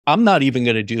I'm not even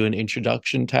going to do an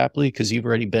introduction, Tapley, because you've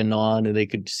already been on and they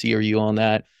could hear you on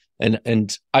that.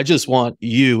 And I just want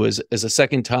you as a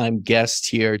second time guest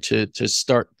here to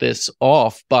start this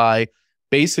off by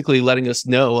basically letting us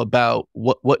know about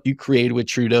what you created with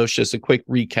TrueDose. Just a quick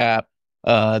recap.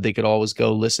 They could always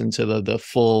go listen to the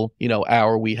full,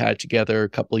 hour we had together a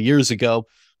couple of years ago.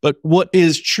 But what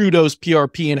is TrueDose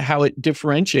PRP and how it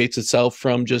differentiates itself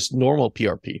from just normal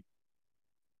PRP?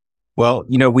 Well,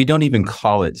 we don't even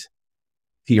call it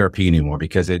PRP anymore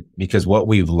because what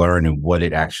we've learned and what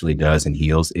it actually does and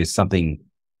heals is something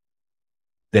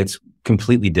that's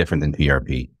completely different than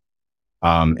PRP.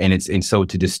 And so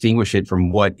to distinguish it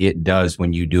from what it does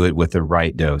when you do it with the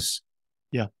right dose,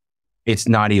 yeah, it's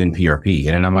not even PRP.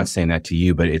 And I'm not saying that to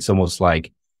you, but it's almost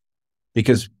like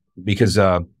because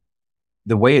the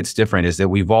way it's different is that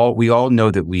we all know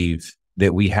that we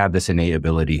have this innate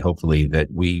ability, hopefully, that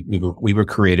we were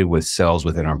created with cells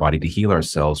within our body to heal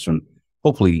ourselves from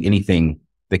hopefully anything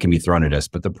that can be thrown at us.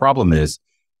 But the problem is,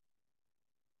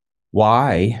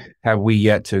 why have we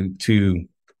yet to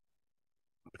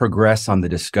progress on the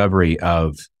discovery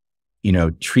of,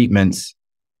 treatments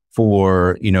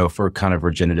for kind of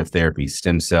regenerative therapy,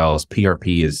 stem cells?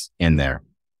 PRP is in there.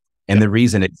 And the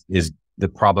reason is the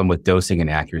problem with dosing and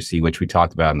accuracy, which we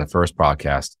talked about in the first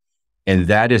podcast. And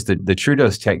that is the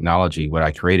TrueDose technology. What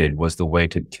I created was the way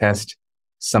to test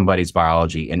somebody's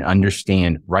biology and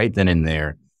understand right then and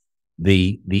there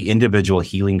the individual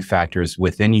healing factors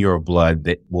within your blood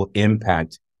that will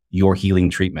impact your healing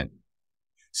treatment.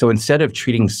 So instead of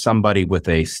treating somebody with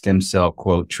a stem cell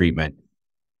quote treatment,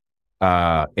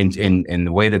 and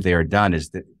the way that they are done is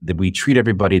that we treat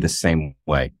everybody the same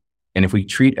way. And if we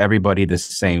treat everybody the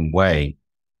same way,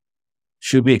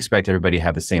 should we expect everybody to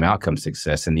have the same outcome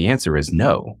success? And the answer is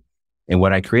no. And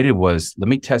what I created was, let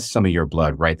me test some of your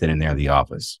blood right then and there in the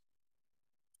office.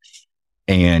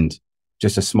 And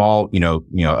just a small,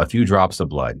 a few drops of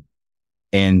blood.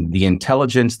 And the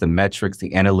intelligence, the metrics,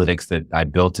 the analytics that I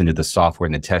built into the software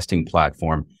and the testing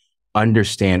platform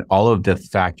understand all of the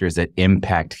factors that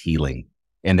impact healing.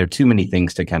 And there are too many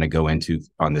things to kind of go into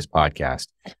on this podcast,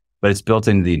 but it's built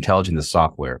into the intelligence of the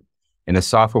software. And the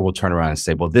software will turn around and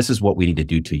say, well, this is what we need to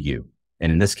do to you.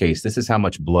 And in this case, this is how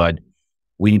much blood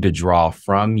we need to draw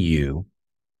from you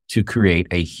to create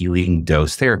a healing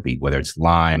dose therapy, whether it's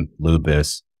Lyme,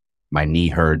 lupus, my knee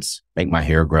hurts, make my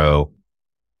hair grow,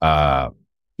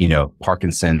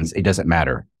 Parkinson's, it doesn't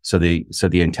matter. So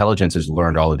the intelligence has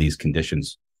learned all of these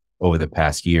conditions over the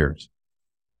past years.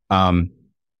 And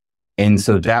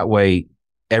so that way,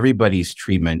 everybody's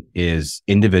treatment is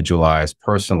individualized,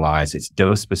 personalized. It's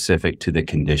dose specific to the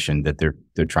condition that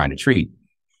they're trying to treat.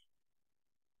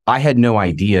 I had no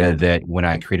idea that when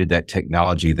I created that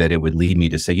technology that it would lead me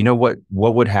to say, what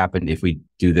would happen if we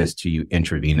do this to you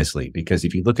intravenously? Because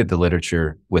if you look at the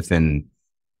literature within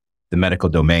the medical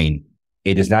domain,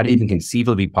 it is not even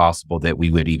conceivably possible that we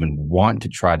would even want to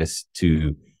try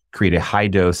to create a high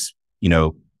dose,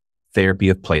 therapy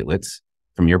of platelets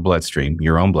from your bloodstream,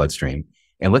 your own bloodstream,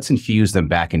 and let's infuse them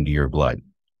back into your blood.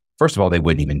 First of all, they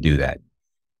wouldn't even do that.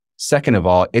 Second of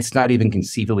all, it's not even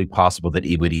conceivably possible that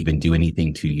it would even do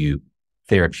anything to you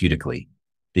therapeutically,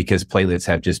 because platelets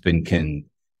have just been kind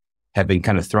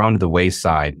of thrown to the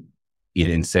wayside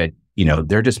and said,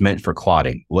 they're just meant for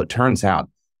clotting. Well, it turns out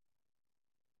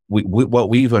what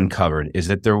we've uncovered is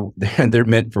that they're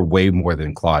meant for way more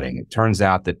than clotting. It turns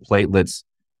out that platelets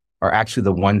are actually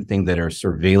the one thing that are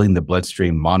surveilling the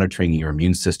bloodstream, monitoring your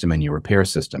immune system and your repair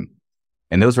system.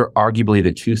 And those are arguably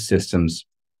the two systems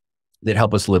that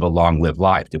help us live a long-lived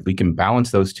life. If we can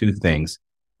balance those two things,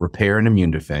 repair and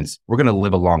immune defense, we're going to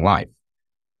live a long life.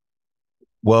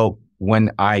 Well,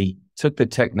 when I took the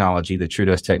technology, the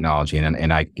TrueDose technology,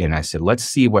 and I said, let's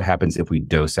see what happens if we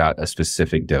dose out a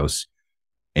specific dose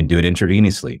and do it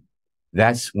intravenously.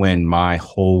 That's when my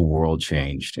whole world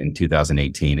changed in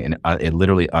 2018, and it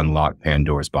literally unlocked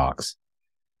Pandora's box.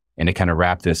 And to kind of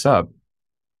wrap this up,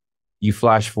 you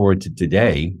flash forward to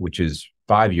today, which is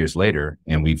 5 years later,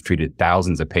 and we've treated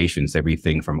thousands of patients,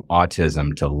 everything from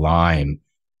autism to Lyme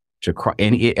to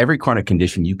every chronic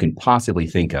condition you can possibly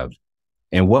think of.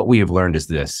 And what we have learned is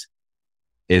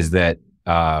that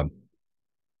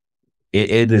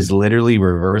it is literally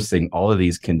reversing all of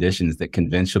these conditions that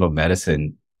conventional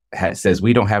medicine says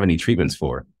we don't have any treatments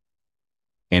for.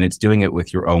 And it's doing it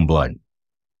with your own blood.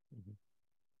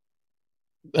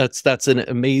 That's an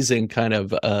amazing kind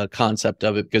of concept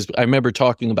of it, because I remember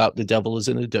talking about the devil is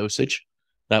in the dosage.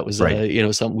 That was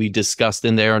right. Something we discussed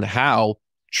in there, and how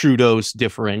TrueDose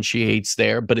differentiates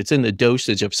there, but it's in the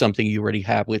dosage of something you already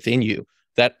have within you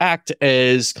that act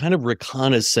as kind of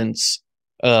reconnaissance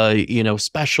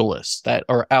specialists that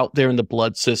are out there in the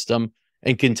blood system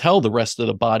and can tell the rest of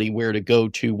the body where to go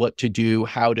to, what to do,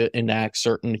 how to enact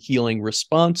certain healing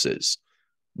responses,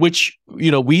 which,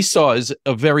 we saw as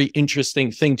a very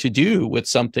interesting thing to do with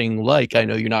something like, I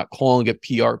know you're not calling it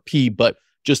PRP, but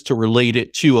just to relate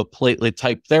it to a platelet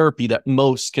type therapy that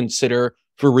most consider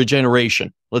for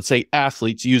regeneration. Let's say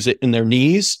athletes use it in their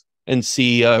knees and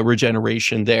see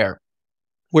regeneration there.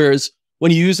 Whereas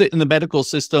when you use it in the medical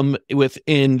system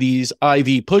within these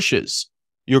IV pushes,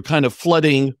 you're kind of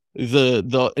flooding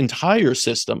the entire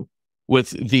system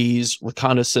with these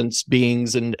reconnaissance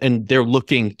beings, and they're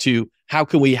looking to how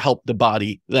can we help the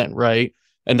body then, right?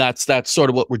 And that's sort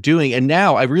of what we're doing. And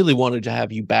now I really wanted to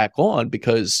have you back on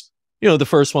because the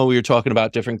first one we were talking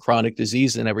about different chronic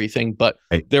disease and everything, but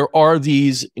right. There are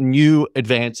these new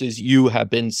advances you have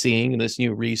been seeing in this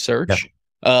new research.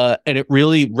 Yeah. And it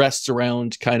really rests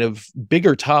around kind of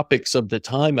bigger topics of the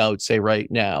time, I would say right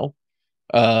now.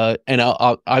 And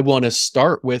I want to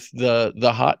start with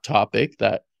the hot topic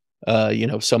that,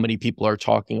 so many people are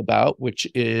talking about, which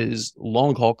is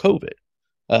long haul COVID.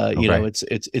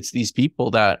 It's these people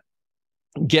that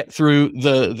get through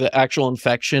the actual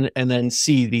infection and then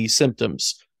see these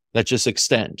symptoms that just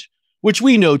extend, which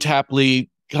we know Tapley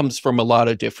comes from a lot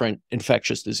of different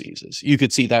infectious diseases. You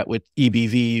could see that with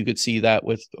EBV, you could see that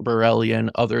with Borrelia and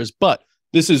others, but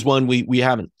this is one we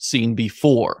haven't seen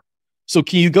before. So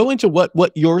can you go into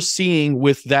what you're seeing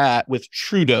with that, with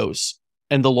true dose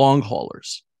and the long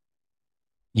haulers?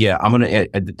 Yeah, I'm gonna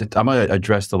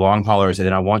address the long haulers, and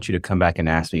then I want you to come back and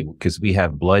ask me, because we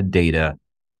have blood data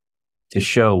to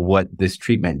show what this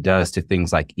treatment does to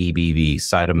things like EBV,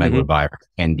 cytomegalovirus,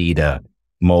 candida,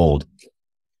 mold.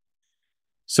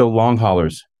 So long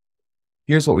haulers,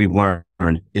 here's what we've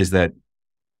learned is that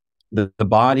the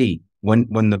body,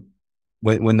 when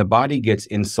the body gets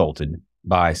insulted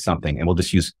by something, and we'll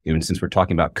just use, since we're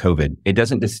talking about COVID, it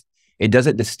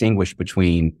doesn't distinguish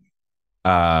between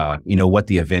what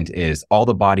the event is. All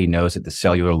the body knows at the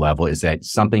cellular level is that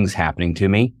something's happening to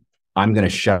me. I'm going to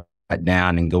shut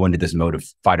down and go into this mode of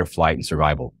fight or flight and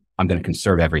survival. I'm going to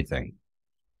conserve everything.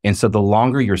 And so the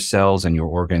longer your cells and your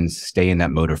organs stay in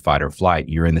that mode of fight or flight,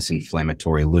 you're in this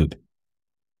inflammatory loop.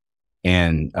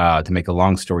 And to make a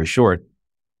long story short,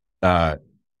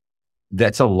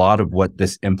 that's a lot of what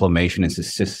this inflammation and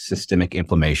systemic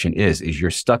inflammation is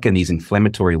you're stuck in these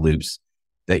inflammatory loops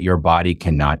that your body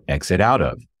cannot exit out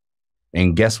of.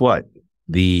 And guess what?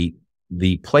 The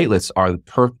platelets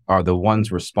are the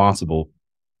ones responsible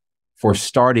for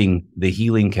starting the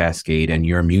healing cascade and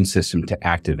your immune system to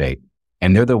activate.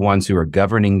 And they're the ones who are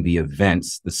governing the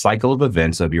events, the cycle of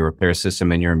events of your repair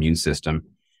system and your immune system.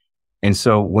 And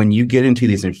so when you get into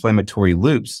these inflammatory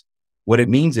loops, what it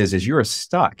means is you're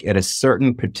stuck at a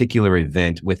certain particular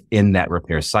event within that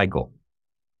repair cycle,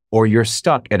 or you're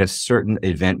stuck at a certain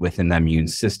event within the immune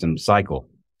system cycle.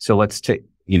 So let's take,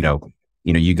 you go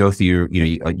through,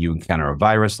 you encounter a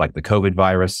virus like the COVID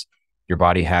virus. Your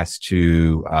body has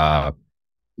to,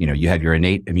 you have your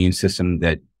innate immune system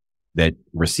that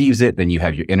receives it. Then you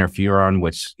have your interferon,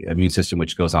 immune system,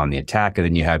 which goes on the attack. And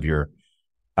then you have your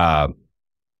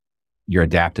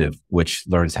adaptive, which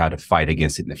learns how to fight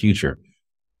against it in the future.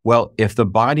 Well, if the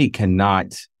body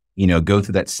cannot, go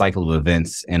through that cycle of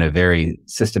events in a very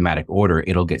systematic order,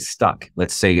 it'll get stuck.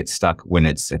 Let's say it's stuck when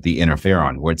it's at the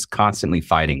interferon, where it's constantly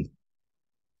fighting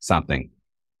something.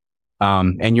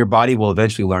 And your body will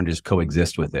eventually learn to just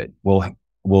coexist with it. Well,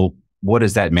 what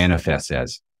does that manifest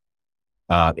as?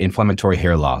 Inflammatory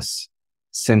hair loss,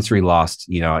 sensory loss,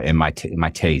 in my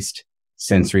taste,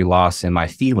 sensory loss in my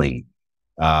feeling,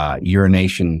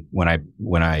 urination when I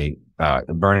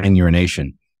burning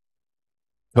urination.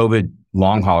 COVID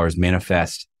long haulers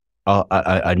manifest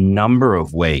a number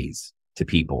of ways to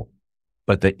people,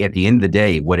 but at the end of the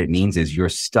day, what it means is you're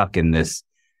stuck in this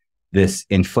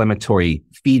inflammatory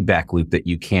feedback loop that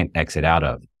you can't exit out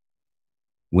of.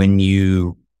 When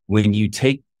you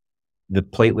take the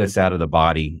platelets out of the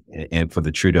body and for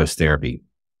the true dose therapy,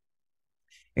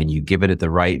 and you give it at the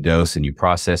right dose and you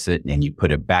process it and you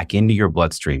put it back into your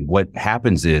bloodstream, what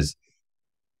happens is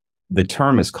the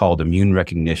term is called immune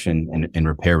recognition and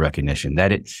repair recognition.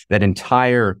 That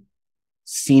entire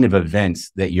scene of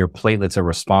events that your platelets are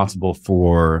responsible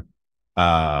for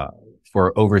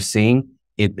overseeing,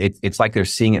 it's like they're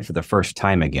seeing it for the first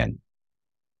time again.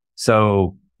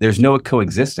 So there's no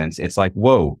coexistence. It's like,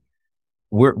 whoa,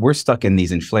 we're stuck in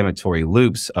these inflammatory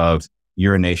loops of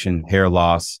urination, hair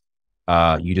loss.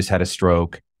 You just had a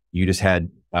stroke. You just had,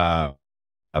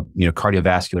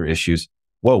 cardiovascular issues.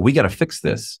 Whoa, we got to fix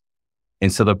this.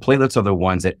 And so the platelets are the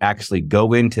ones that actually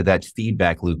go into that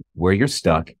feedback loop where you're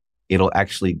stuck. It'll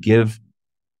actually give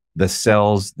the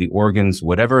cells, the organs,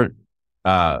 whatever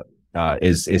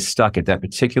is stuck at that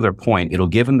particular point, it'll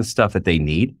give them the stuff that they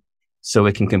need so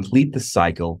it can complete the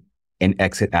cycle and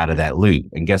exit out of that loop.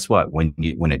 And guess what? When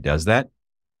it does that,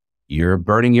 your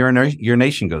burning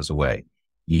urination goes away.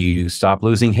 You stop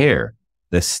losing hair.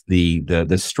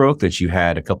 The stroke that you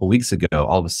had a couple of weeks ago,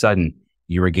 all of a sudden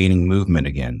you were gaining movement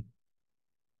again.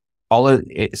 All of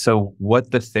it. So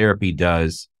what the therapy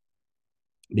does,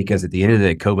 because at the end of the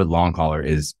day, COVID long hauler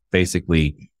is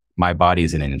basically my body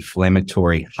is in an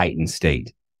inflammatory, heightened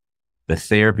state. The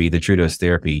therapy, the true dose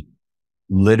therapy,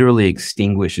 literally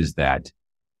extinguishes that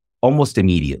almost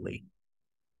immediately.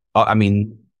 I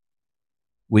mean,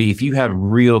 if you have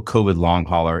real COVID long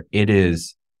hauler, it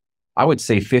is, I would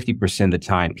say 50% of the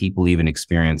time people even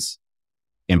experience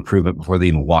improvement before they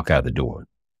even walk out of the door.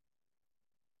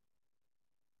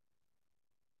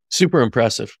 Super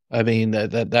impressive. I mean,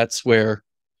 that's where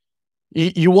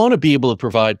you want to be able to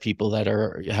provide people that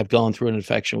have gone through an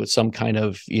infection with some kind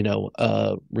of,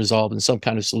 resolve and some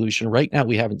kind of solution. Right now,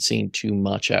 we haven't seen too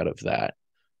much out of that.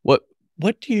 What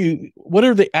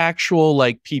are the actual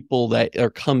like people that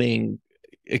are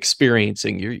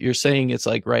experiencing? You're saying it's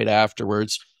like right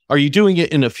afterwards. Are you doing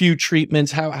it in a few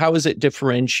treatments? How is it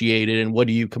differentiated, and what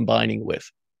are you combining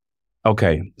with?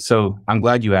 Okay. So I'm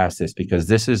glad you asked this, because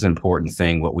this is an important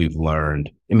thing, what we've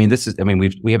learned.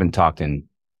 We haven't talked in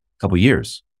a couple of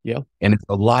years. Yeah. And it's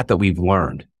a lot that we've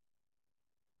learned.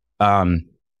 The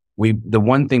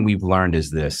one thing we've learned is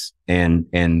this, and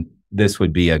this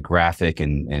would be a graphic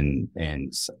and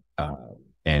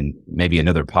maybe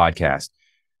another podcast.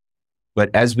 But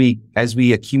as we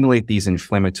accumulate these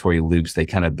inflammatory loops, they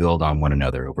kind of build on one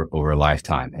another over a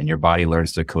lifetime, and your body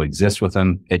learns to coexist with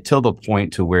them until the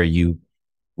point to where you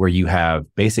have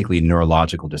basically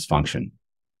neurological dysfunction.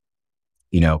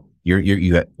 You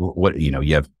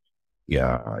have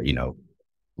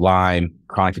Lyme,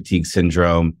 chronic fatigue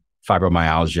syndrome,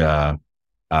 fibromyalgia,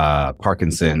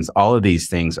 Parkinson's. All of these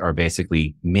things are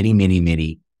basically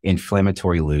many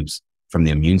inflammatory loops from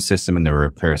the immune system and the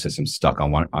repair system stuck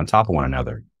on top of one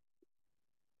another.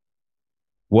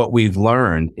 What we've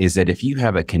learned is that if you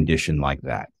have a condition like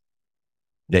that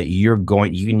you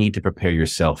need to prepare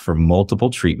yourself for multiple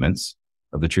treatments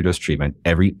of the true dose treatment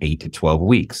every 8 to 12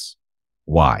 weeks.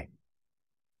 Why?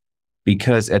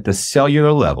 Because at the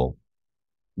cellular level,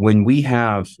 when we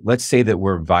have, let's say that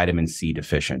we're vitamin C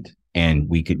deficient, and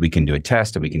we can do a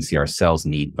test and we can see our cells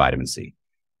need vitamin C.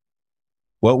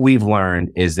 What we've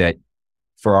learned is that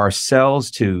for our cells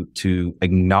to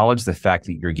acknowledge the fact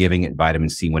that you're giving it vitamin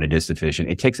C when it is deficient,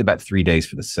 it takes about 3 days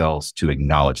for the cells to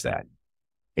acknowledge that.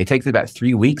 It takes about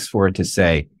 3 weeks for it to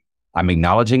say, I'm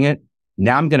acknowledging it.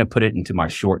 Now I'm going to put it into my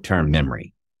short-term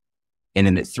memory. And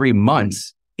in 3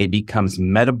 months, it becomes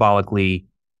metabolically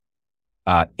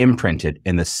imprinted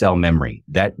in the cell memory.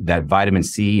 That vitamin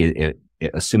C,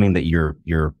 assuming that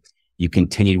you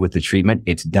continued with the treatment,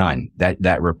 it's done.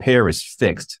 That repair is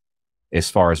fixed as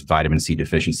far as vitamin C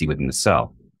deficiency within the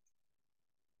cell.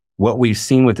 What we've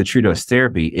seen with the true dose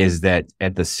therapy is that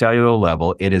at the cellular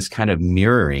level, it is kind of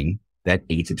mirroring that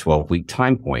 8 to 12 week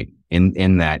time point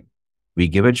in that we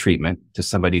give a treatment to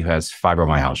somebody who has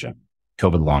fibromyalgia,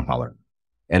 COVID long hauler.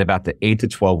 And about the 8 to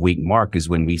 12 week mark is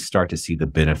when we start to see the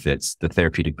benefits, the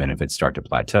therapeutic benefits start to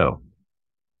plateau.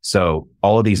 So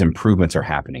all of these improvements are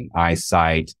happening.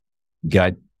 Eyesight,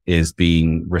 gut is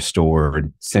being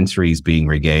restored, sensory is being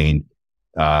regained.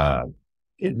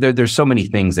 There's so many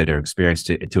things that are experienced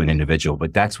to an individual,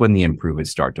 but that's when the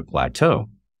improvements start to plateau.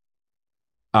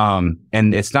 And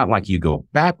it's not like you go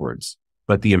backwards,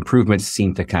 but the improvements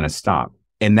seem to kind of stop.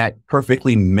 And that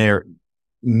perfectly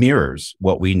mirrors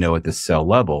what we know at the cell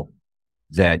level,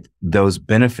 that those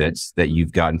benefits that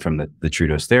you've gotten from the true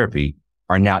dose therapy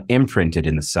are now imprinted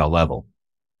in the cell level.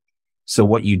 So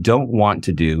what you don't want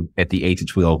to do at the 8 to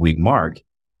 12 week mark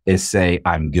is say,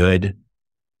 I'm good.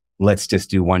 Let's just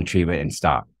do one treatment and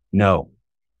stop. No,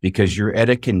 because you're at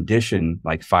a condition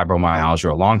like fibromyalgia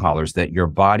or long haulers that your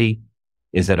body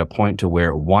is at a point to where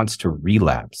it wants to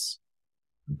relapse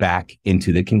back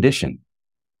into the condition.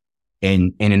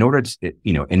 And in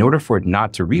order for it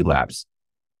not to relapse,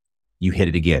 you hit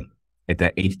it again at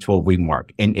that 8 to 12 week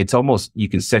mark. And it's almost, you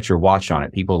can set your watch on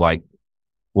it.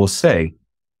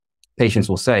 Patients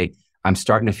will say, I'm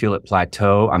starting to feel it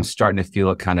plateau. I'm starting to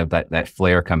feel it kind of that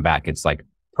flare come back. It's like,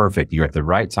 perfect. You're at the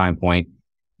right time point.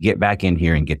 Get back in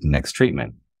here and get the next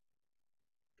treatment.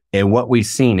 And what we've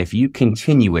seen, if you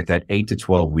continue with that 8 to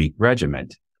 12 week regimen,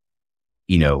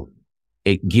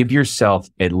 give yourself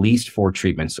at least 4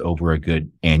 treatments over a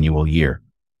good annual year.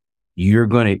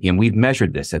 And we've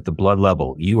measured this at the blood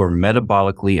level. You are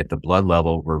metabolically at the blood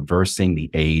level, reversing the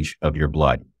age of your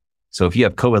blood. So if you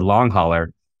have COVID long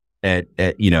hauler and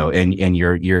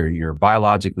you're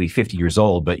biologically 50 years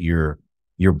old, but your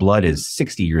blood is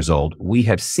 60 years old, we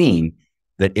have seen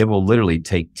that it will literally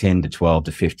take 10 to 12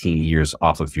 to 15 years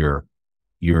off of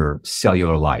your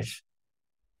cellular life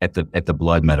at the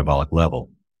blood metabolic level.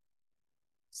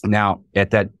 Now,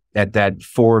 at that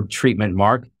 4 treatment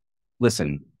mark,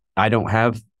 listen, I don't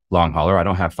have long hauler. I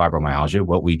don't have fibromyalgia.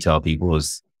 What we tell people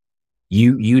is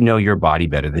you know your body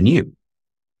better than you.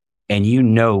 And you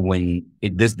know when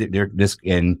this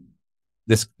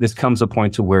comes a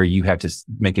point to where you have to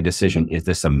make a decision. Is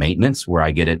this a maintenance where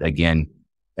I get it again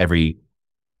every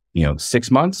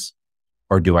 6 months,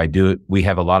 or do I do it? We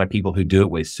have a lot of people who do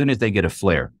it as soon as they get a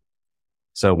flare.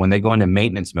 So when they go into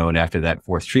maintenance mode after that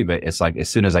 4th treatment, it's like as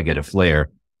soon as I get a flare,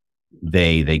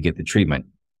 they get the treatment.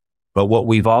 But what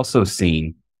we've also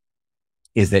seen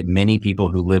is that many people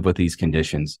who live with these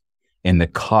conditions, and the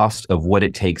cost of what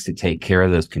it takes to take care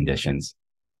of those conditions,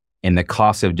 and the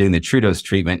cost of doing the true dose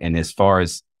treatment, and as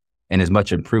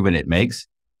much improvement it makes,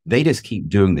 they just keep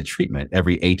doing the treatment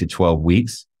every 8 to 12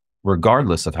 weeks,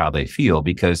 regardless of how they feel,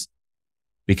 because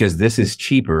this is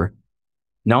cheaper.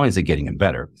 Not only is it getting them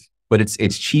better, but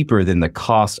it's cheaper than the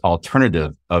cost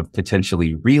alternative of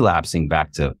potentially relapsing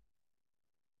back to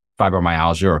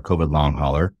fibromyalgia or COVID long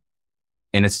hauler.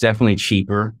 And it's definitely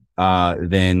cheaper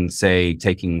than, say,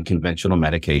 taking conventional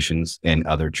medications and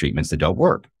other treatments that don't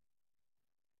work.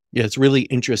 Yeah, it's really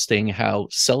interesting how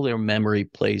cellular memory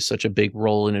plays such a big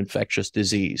role in infectious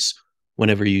disease.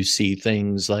 Whenever you see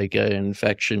things like an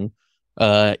infection,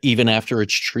 even after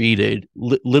it's treated,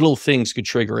 little things could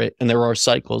trigger it. And there are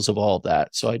cycles of all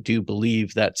that. So I do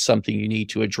believe that's something you need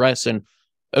to address. And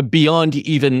beyond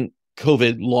even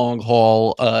COVID long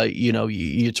haul,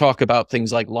 you talk about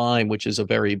things like Lyme, which is a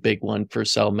very big one for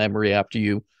cell memory after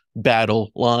you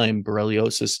battle Lyme,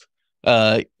 borreliosis.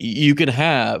 You can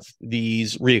have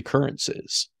these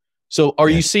reoccurrences. So are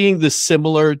you seeing the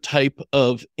similar type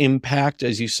of impact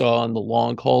as you saw on the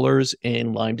long haulers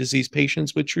in Lyme disease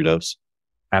patients with true dose?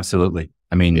 Absolutely.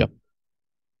 I mean, yep.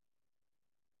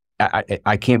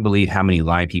 I can't believe how many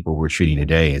Lyme people we're treating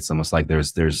today. It's almost like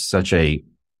there's such a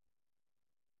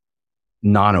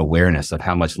non-awareness of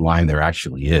how much Lyme there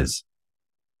actually is.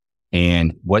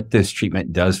 And what this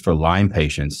treatment does for Lyme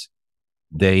patients,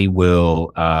 they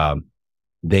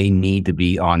need to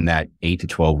be on that 8 to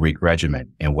 12 week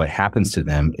regimen. And what happens to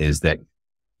them is that,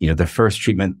 the first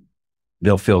treatment,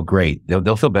 they'll feel great.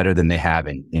 They'll feel better than they have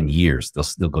in years.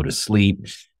 They'll go to sleep.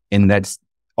 And that's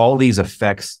all these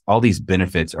effects, all these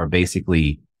benefits are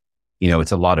basically,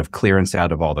 it's a lot of clearance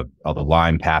out of all the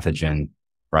Lyme pathogen,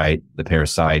 right? The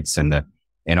parasites and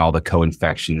all the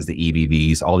co-infections, the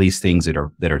EBVs, all these things that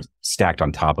are stacked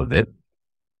on top of it.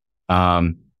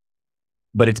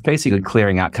 But it's basically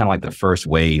clearing out kind of like the first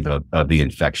wave of the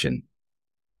infection.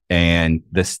 And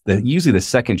usually the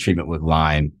second treatment with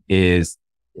Lyme is,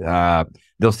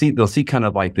 they'll see kind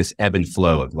of like this ebb and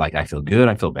flow of like, I feel good,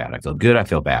 I feel bad. I feel good, I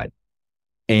feel bad.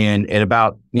 And at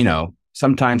about,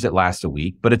 sometimes it lasts a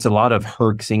week, but it's a lot of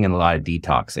herxing and a lot of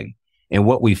detoxing. And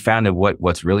what we found of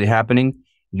what's really happening,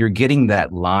 you're getting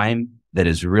that Lyme that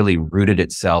has really rooted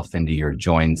itself into your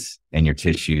joints and your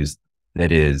tissues.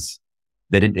 It's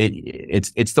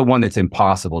the one that's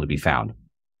impossible to be found.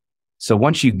 So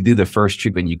once you do the first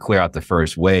treatment, you clear out the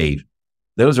first wave.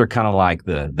 Those are kind of like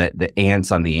the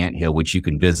ants on the anthill, which you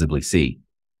can visibly see.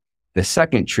 The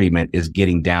second treatment is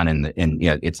getting down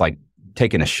it's like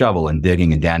taking a shovel and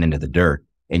digging down into the dirt,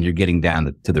 and you're getting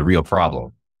down to the real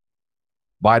problem.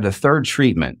 By the third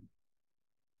treatment,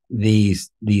 these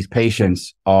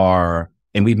patients are,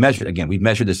 and we've measured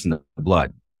this in the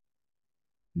blood.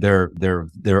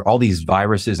 They're all these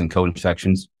viruses and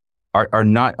co-infections are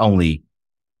not only,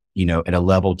 at a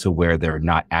level to where they're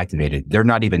not activated, they're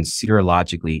not even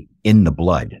serologically in the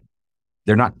blood.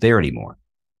 They're not there anymore.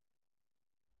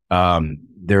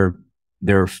 They're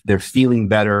feeling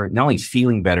better, not only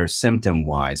feeling better symptom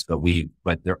wise,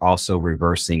 but they're also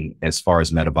reversing as far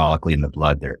as metabolically in the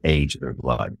blood, their age of their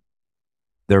blood.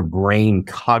 Their brain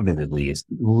cognitively is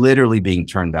literally being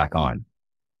turned back on.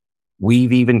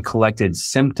 We've even collected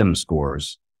symptom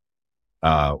scores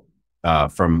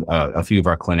from a few of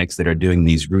our clinics that are doing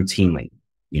these routinely,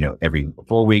 every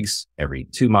 4 weeks, every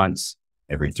 2 months,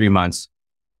 every 3 months.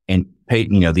 And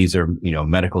these are,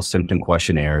 medical symptom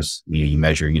questionnaires. You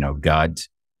measure, gut,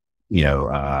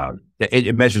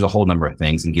 it measures a whole number of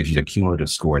things and gives you the cumulative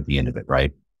score at the end of it,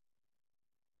 right?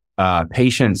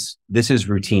 Patients, this is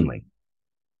routinely.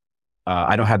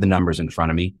 I don't have the numbers in front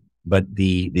of me, but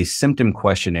the symptom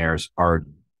questionnaires are,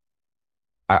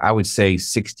 I would say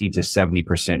 60 to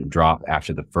 70% drop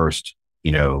after the first,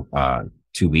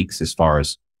 2 weeks as far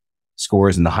as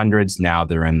scores in the hundreds. Now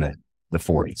they're in the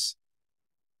 40s.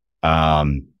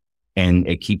 And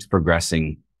it keeps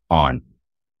progressing on.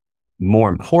 More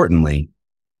importantly,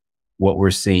 what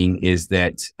we're seeing is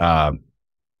that,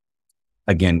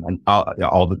 again,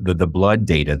 all the blood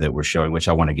data that we're showing, which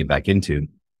I want to get back into,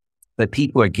 that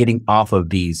people are getting off of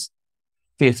these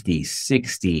 50,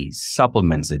 60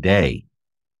 supplements a day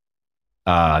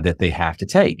that they have to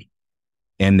take.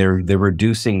 And they're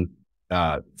reducing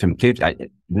from 50,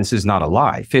 this is not a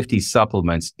lie, 50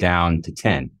 supplements down to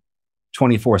 10,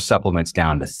 24 supplements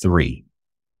down to 3.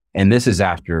 And this is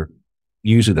after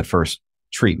usually the first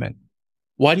treatment.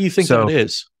 Why do you think that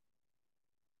is?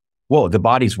 Well, the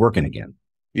body's working again.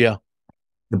 Yeah.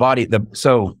 The body,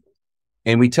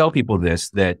 and we tell people this,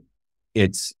 that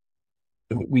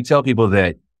we tell people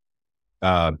that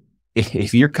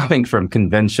if you're coming from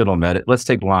conventional medicine, let's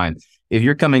take Lyme. If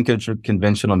you're coming from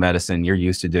conventional medicine, you're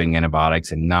used to doing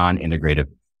antibiotics and non-integrative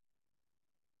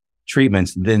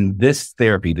treatments, then this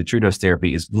therapy, the TrueDose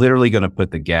therapy, is literally going to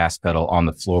put the gas pedal on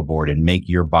the floorboard and make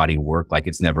your body work like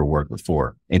it's never worked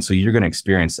before. And so you're going to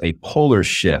experience a polar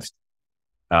shift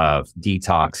of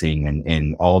detoxing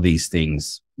and all these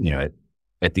things,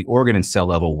 at the organ and cell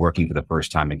level working for the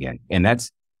first time again.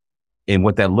 And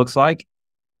what that looks like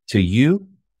to you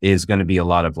is going to be a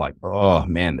lot of like, oh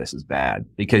man, this is bad,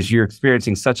 because you're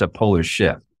experiencing such a polar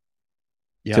shift.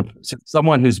 Yeah. To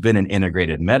someone who's been in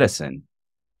integrated medicine,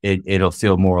 it'll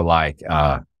feel more like,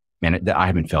 man, I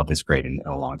haven't felt this great in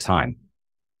a long time.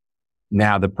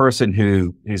 Now, the person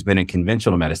who's been in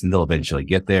conventional medicine, they'll eventually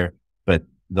get there, but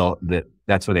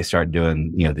that's where they start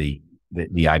doing, the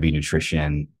IV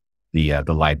nutrition, the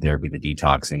light therapy, the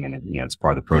detoxing, and it's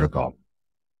part of the protocol.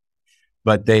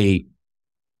 But they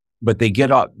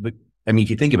get off. But I mean, if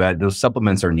you think about it, those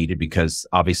supplements are needed because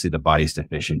obviously the body's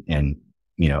deficient in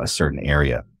a certain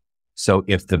area. So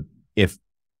if the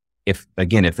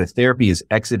therapy is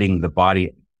exiting the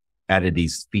body out of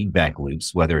these feedback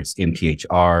loops, whether it's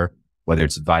MTHR, whether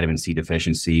it's vitamin C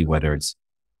deficiency, whether it's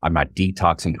I'm not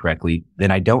detoxing correctly,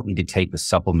 then I don't need to take the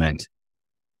supplement,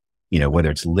 whether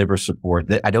it's liver support,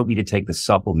 that I don't need to take the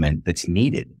supplement that's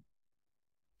needed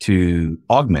to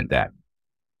augment that.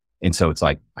 And so it's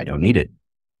like, I don't need it.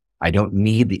 I don't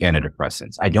need the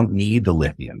antidepressants. I don't need the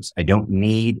lithiums.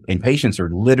 And patients are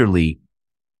literally,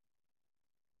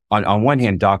 on one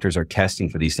hand, doctors are testing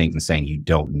for these things and saying, you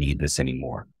don't need this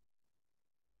anymore.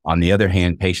 On the other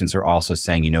hand, patients are also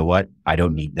saying, you know what? I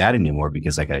don't need that anymore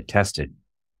because I got it tested.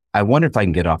 I wonder if I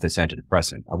can get off this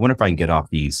antidepressant. I wonder if I can get off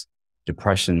these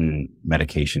depression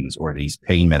medications or these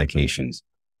pain medications.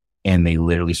 And they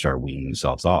literally start weaning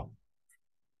themselves off.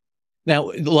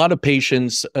 Now, a lot of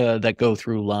patients that go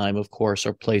through Lyme, of course,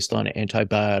 are placed on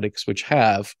antibiotics, which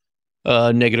have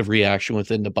a negative reaction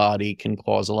within the body, can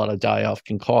cause a lot of die-off,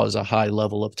 can cause a high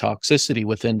level of toxicity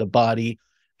within the body.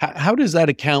 How does that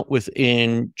account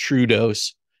within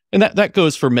TrueDose? And that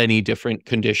goes for many different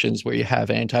conditions where you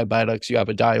have antibiotics, you have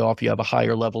a die-off, you have a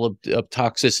higher level of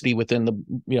toxicity within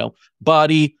the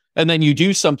body. And then you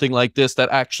do something like this that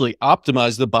actually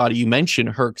optimizes the body. You mentioned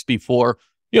Herx before.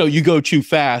 You go too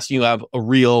fast, you have a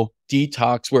real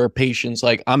detox where a patient's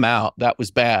like, I'm out. That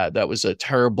was bad. That was a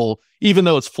terrible, even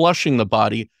though it's flushing the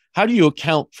body. How do you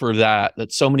account for that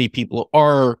so many people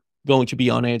are going to be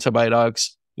on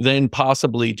antibiotics, then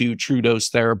possibly do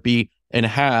TrueDose therapy and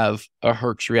have a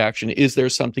Herx reaction? Is there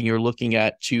something you're looking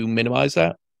at to minimize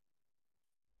that?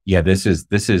 Yeah, this is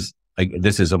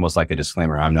almost like a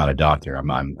disclaimer. I'm not a doctor.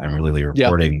 I'm really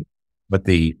reporting,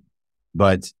 yeah.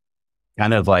 but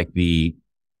kind of like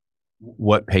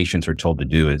what patients are told to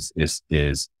do is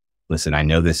listen, I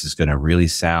know this is going to really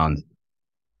sound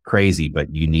crazy,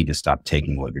 but you need to stop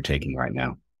taking what you're taking right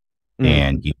now.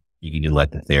 And you need to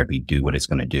let the therapy do what it's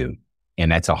going to do.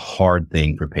 And that's a hard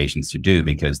thing for patients to do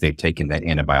because they've taken that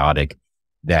antibiotic,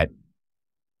 that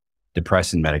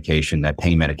depressant medication, that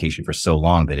pain medication for so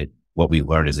long that what we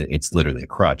learned is that it's literally a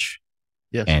crutch.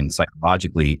 Yes. And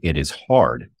psychologically it is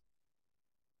hard.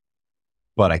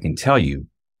 But I can tell you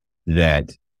that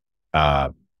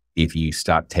if you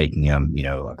stop taking them,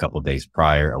 a couple of days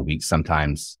prior, a week,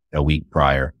 sometimes a week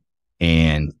prior,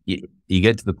 and you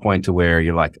get to the point to where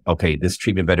you're like, okay, this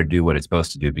treatment better do what it's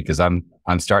supposed to do because I'm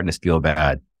starting to feel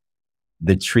bad.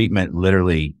 The treatment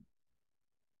literally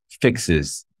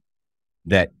fixes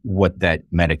what that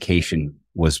medication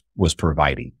was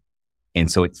providing. And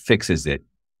so it fixes it.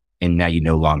 And now you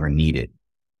no longer need it.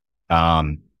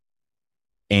 And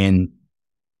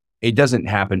it doesn't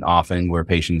happen often where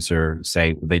patients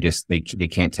say they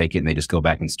can't take it and they just go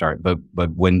back and start. But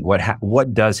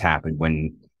what does happen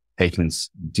when patients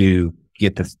do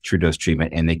get the TrueDose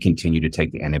treatment and they continue to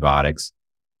take the antibiotics,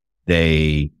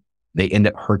 they they end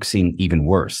up herxing even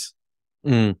worse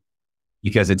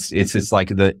because it's like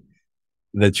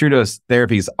the true dose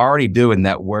therapy is already doing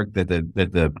that work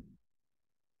that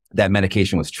that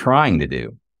medication was trying to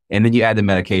do. And then you add the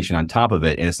medication on top of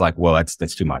it, and it's like, well,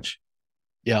 that's too much.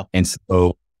 Yeah. And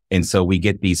so we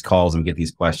get these calls and we get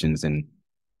these questions, and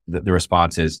the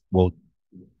response is, well,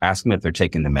 ask them if they're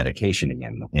taking the medication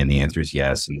again. And the answer is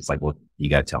yes. And it's like, well, you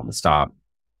got to tell them to stop.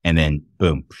 And then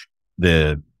boom,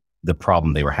 the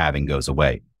problem they were having goes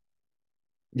away.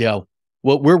 Yeah.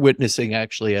 What we're witnessing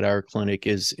actually at our clinic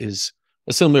is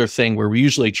a similar thing where we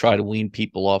usually try to wean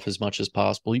people off as much as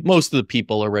possible. Most of the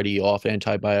people are already off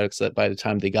antibiotics that by the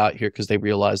time they got here because they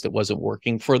realized it wasn't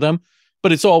working for them.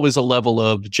 But it's always a level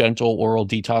of gentle oral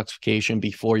detoxification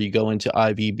before you go into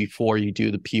IV, before you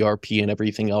do the PRP and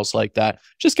everything else like that.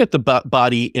 Just get the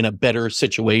body in a better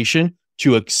situation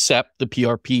to accept the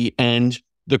PRP and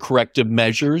the corrective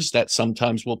measures that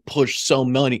sometimes will push so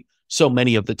many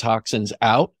of the toxins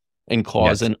out and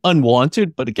cause an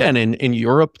unwanted. But again, in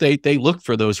Europe, they look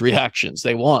for those reactions.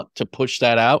 They want to push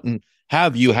that out and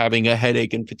have you having a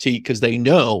headache and fatigue because they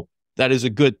know that is a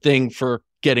good thing for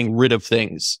getting rid of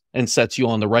things and sets you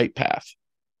on the right path.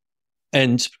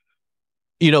 And,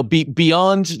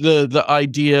 beyond the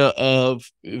idea of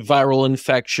viral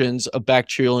infections, of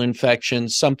bacterial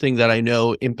infections, something that I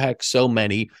know impacts so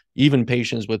many, even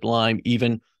patients with Lyme,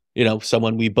 even,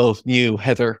 someone we both knew,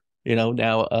 Heather,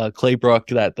 now Claybrook,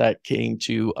 that came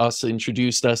to us,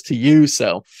 introduced us to you.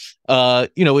 So,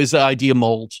 is the idea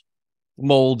mold.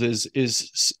 Mold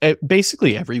is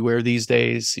basically everywhere these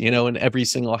days, and every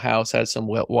single house has some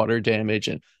wet water damage.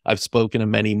 And I've spoken to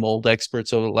many mold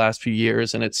experts over the last few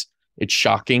years, and it's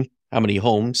shocking how many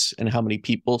homes and how many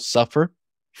people suffer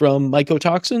from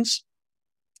mycotoxins,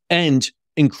 and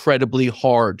incredibly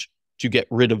hard to get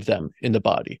rid of them in the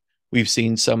body. We've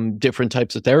seen some different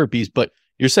types of therapies, but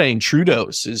you're saying true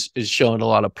dose is showing a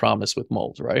lot of promise with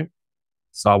mold, right?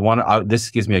 So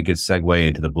this gives me a good segue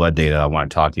into the blood data I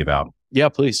want to talk to you about. Yeah,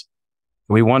 please.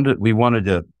 We wanted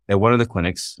to, at one of the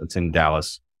clinics that's in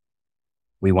Dallas,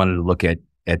 we wanted to look at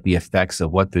the effects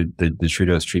of what the true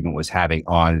dose treatment was having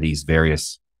on these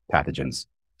various pathogens.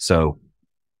 So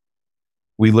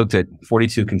we looked at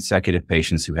 42 consecutive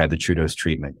patients who had the true dose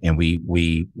treatment, and we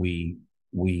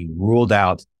ruled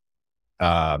out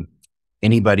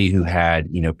anybody who had,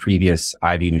 previous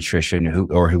IV nutrition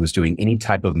who was doing any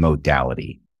type of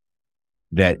modality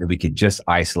that we could just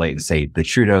isolate and say the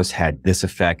true dose had this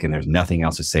effect and there's nothing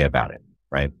else to say about it.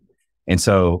 Right. And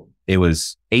so it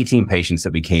was 18 patients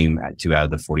that we came to out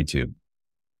of the 42.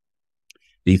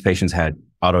 These patients had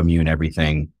autoimmune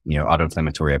everything,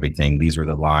 autoinflammatory everything. These were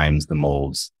the Lymes, the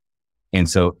molds. And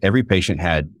so every patient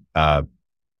had a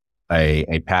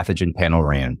pathogen panel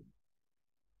ran: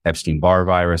 Epstein-Barr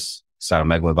virus,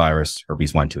 cytomegalovirus,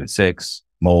 herpes 1, 2, and 6,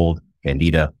 mold,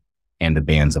 candida, and the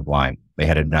bands of Lyme. They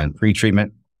had it done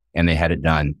pre-treatment, and they had it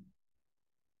done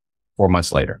 4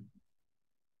 months later.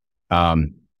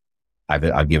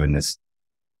 I've given this,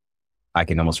 I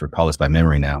can almost recall this by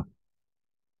memory now.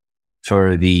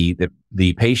 For the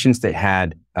patients that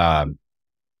had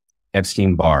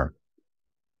Epstein-Barr,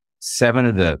 seven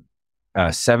of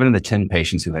the 10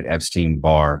 patients who had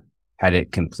Epstein-Barr had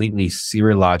it completely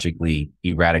serologically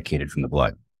eradicated from the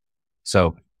blood.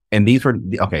 So, and these were,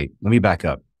 okay, let me back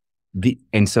up.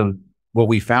 And so what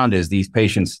we found is these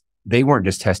patients, they weren't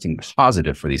just testing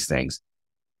positive for these things.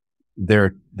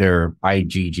 Their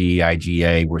IgG,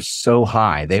 IgA were so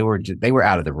high. They were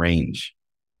out of the range.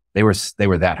 They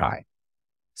were that high.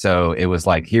 So it was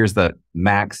like, here's the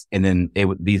max. And then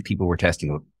these people were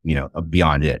testing,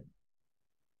 beyond it.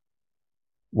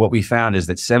 What we found is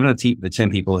that 7 of the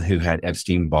 10 people who had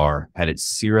Epstein-Barr had it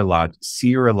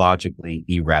serologically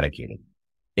eradicated.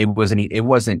 It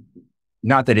wasn't,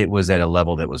 not that it was at a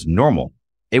level that was normal.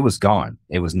 It was gone.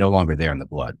 It was no longer there in the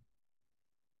blood.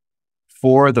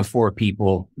 For the 4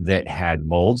 people that had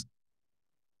molds,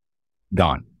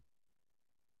 gone.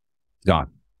 Gone,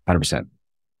 100%.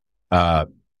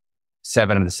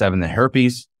 7 of the 7 that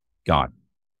herpes, gone.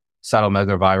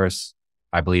 Cytomegalovirus,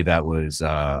 I believe that was,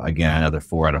 again, another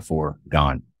 4 out of 4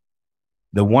 gone.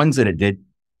 The ones that it did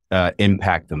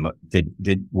impact them,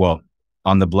 did well,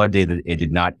 on the blood data, it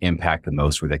did not impact the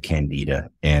most were the candida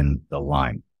and the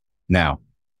Lyme. Now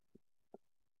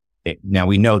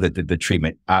we know that the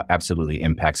treatment absolutely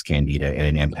impacts candida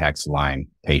and it impacts Lyme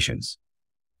patients.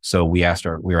 So we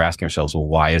were asking ourselves, well,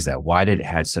 why is that? Why did it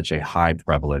have such a high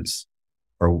prevalence,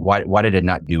 or why did it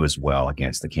not do as well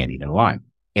against the candida and Lyme?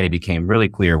 And it became really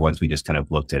clear once we just kind of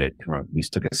looked at it. We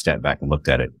took a step back and looked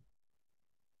at it.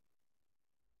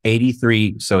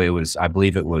 83. So it was, I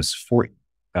believe it was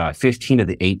 15 of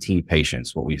the 18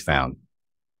 patients, what we found,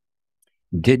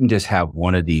 didn't just have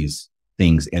one of these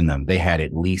things in them. They had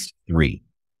at least 3.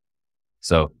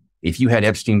 So if you had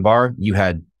Epstein-Barr, you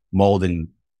had mold and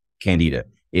candida.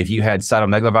 If you had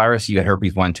cytomegalovirus, you had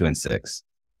herpes 1, 2, and 6.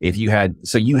 If you had,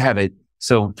 so you have it.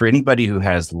 So for anybody who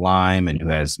has Lyme and who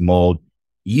has mold,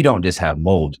 you don't just have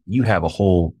mold. You have a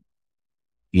whole,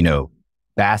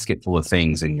 basket full of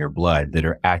things in your blood that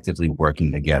are actively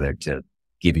working together to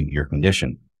give you your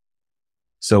condition.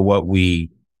 So what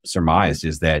we surmised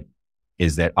is that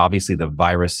obviously the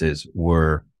viruses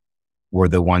were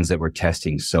the ones that were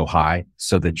testing so high.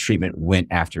 So the treatment went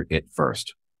after it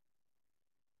first.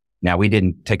 Now we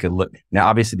didn't take a look. Now,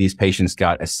 obviously these patients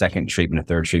got a second treatment, a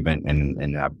third treatment,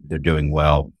 and they're doing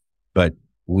well, but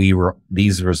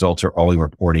these results are only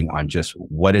reporting on just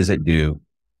what does it do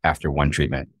after one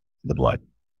treatment, the blood.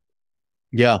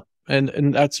 Yeah.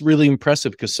 And that's really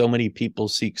impressive because so many people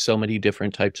seek so many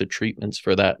different types of treatments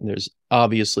for that. And there's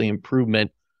obviously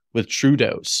improvement with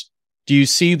TrueDose. Do you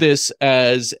see this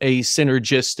as a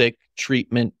synergistic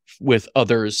treatment with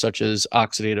others such as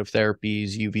oxidative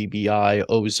therapies, UVBI,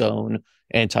 ozone,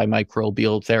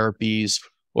 antimicrobial therapies,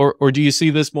 or do you see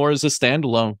this more as a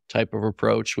standalone type of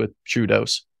approach with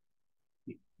TrueDose?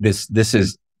 This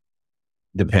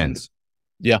depends.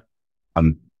 Yeah.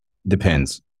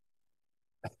 Depends.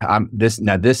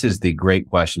 This is the great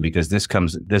question because this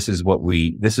becomes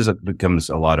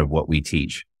a lot of what we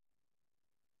teach.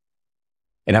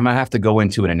 And I'm going to have to go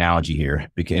into an analogy here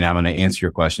and I'm going to answer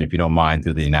your question, if you don't mind,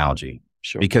 through the analogy.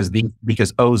 Sure.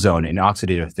 Because ozone and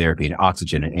oxidative therapy and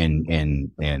oxygen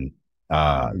and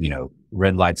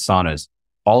red light saunas,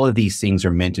 all of these things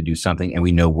are meant to do something and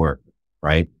we know work,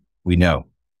 right? We know.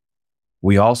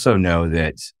 We also know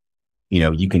that,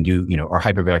 you can do, or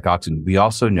hyperbaric oxygen. We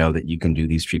also know that you can do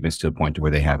these treatments to a point to where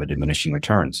they have a diminishing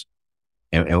returns.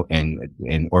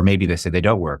 Or maybe they say they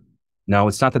don't work. No,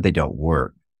 it's not that they don't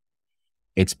work.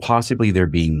 It's possibly they're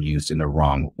being used in the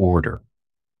wrong order.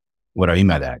 What do I mean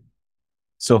by that?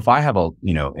 So if I have and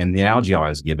the analogy I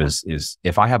always give is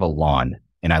if I have a lawn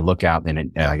and I look out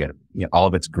and I get, all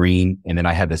of it's green and then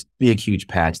I have this big, huge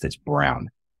patch that's brown,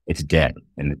 it's dead.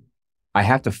 And I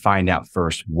have to find out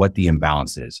first what the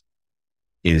imbalance is.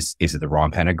 Is it the wrong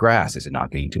kind of grass? Is it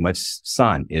not getting too much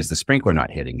sun? Is the sprinkler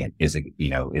not hitting it? Is it,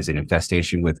 is it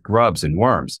infestation with grubs and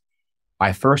worms?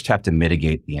 I first have to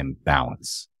mitigate the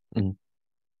imbalance. Mm-hmm.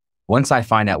 Once I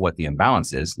find out what the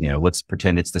imbalance is, let's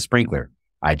pretend it's the sprinkler.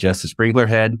 I adjust the sprinkler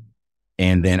head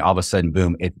and then all of a sudden,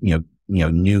 boom, it,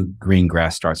 new green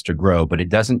grass starts to grow, but it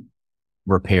doesn't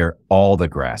repair all the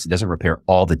grass. It doesn't repair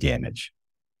all the damage.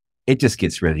 It just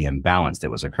gets rid of the imbalance that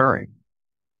was occurring.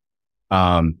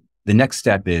 The next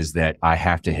step is that I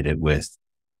have to hit it with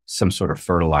some sort of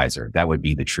fertilizer. That would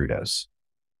be the TrueDose.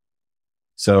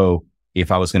 So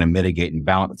if I was going to mitigate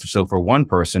imbalance, so for one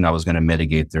person, I was going to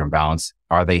mitigate their imbalance.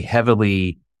 Are they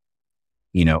heavily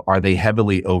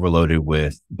overloaded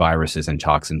with viruses and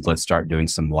toxins? Let's start doing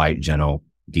some light, gentle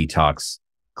detox,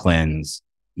 cleanse,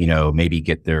 maybe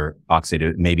get their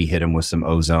oxidative, maybe hit them with some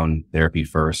ozone therapy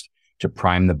first to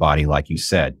prime the body. Like you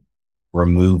said,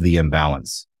 remove the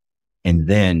imbalance. And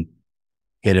then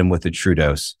hit him with the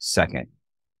TrueDose second.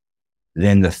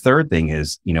 Then the third thing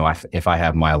is, if I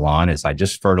have my lawn, is I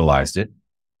just fertilized it.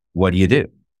 What do?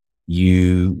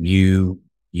 You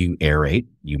aerate,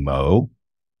 you mow,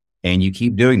 and you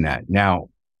keep doing that. Now,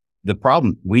 the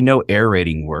problem, we know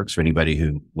aerating works for anybody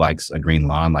who likes a green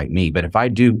lawn like me, but if I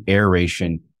do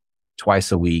aeration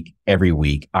twice a week, every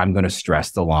week, I'm going to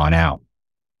stress the lawn out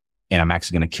and I'm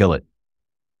actually going to kill it.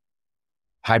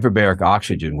 Hyperbaric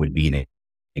oxygen would be an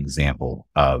example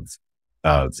of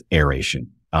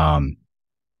aeration.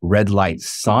 Red light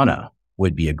sauna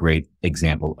would be a great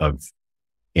example of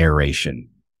aeration.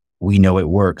 We know it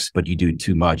works, but you do it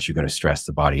too much, you're going to stress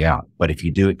the body out. But if you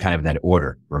do it kind of in that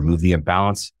order, remove the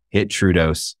imbalance, hit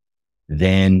TrueDose,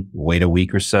 then wait a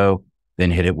week or so, then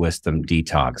hit it with some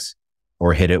detox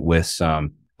or hit it with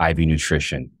some IV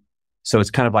nutrition. So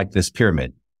it's kind of like this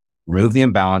pyramid. Remove the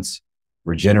imbalance,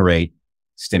 regenerate,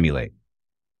 stimulate,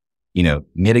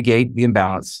 mitigate the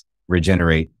imbalance,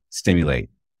 regenerate, stimulate.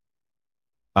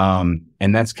 And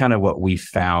that's kind of what we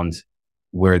found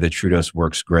where the TrueDose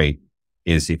works great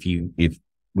is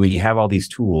when you have all these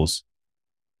tools,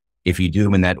 if you do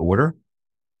them in that order,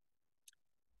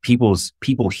 people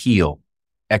heal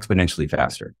exponentially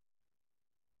faster.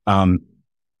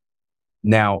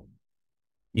 Now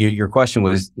your question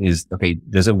is, okay,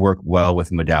 does it work well with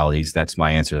modalities? That's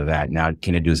my answer to that. Now,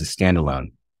 can it do as a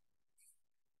standalone?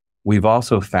 We've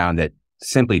also found that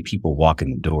simply people walk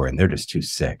in the door and they're just too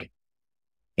sick.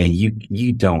 And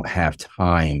you don't have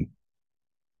time.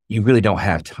 you really don't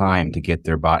have time to get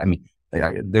their body. I mean,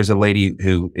 there's a lady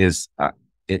who is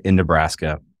in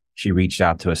Nebraska. She reached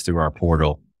out to us through our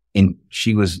portal, and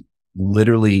she was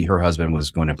literally, her husband was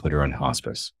going to put her on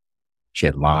hospice. She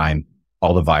had Lyme,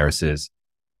 all the viruses.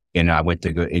 And I went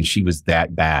to go, and she was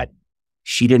that bad.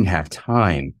 She didn't have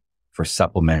time for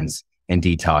supplements and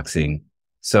detoxing.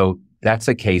 So that's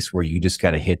a case where you just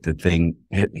got to hit the thing,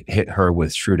 hit her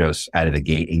with true dose out of the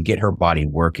gate and get her body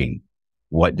working.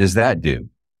 What does that do?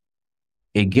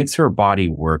 It gets her body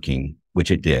working,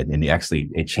 which it did. And actually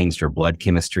it changed her blood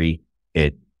chemistry.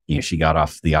 She got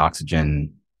off the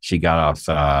oxygen. She got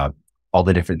off, all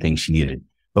the different things she needed.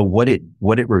 But what it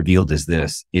revealed is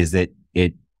that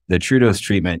the true dose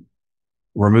treatment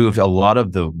removed a lot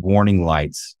of the warning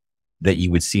lights that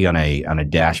you would see on a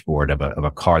dashboard of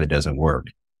a car that doesn't work.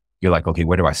 You're like, okay,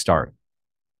 where do I start?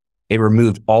 It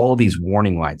removed all these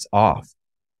warning lights off.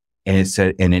 And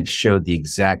it showed the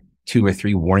exact 2 or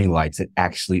 3 warning lights that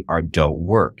actually don't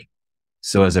work.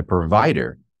 So as a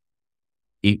provider,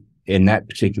 for that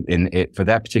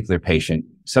particular patient,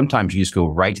 sometimes you just go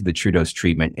right to the true dose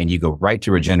treatment and you go right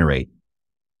to regenerate.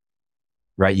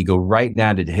 Right? You go right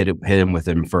down to hit him with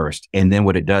them first. And then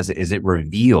what it does is it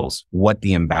reveals what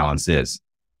the imbalance is.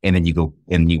 And then you go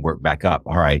and you work back up.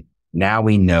 All right. Now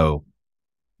we know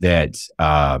that,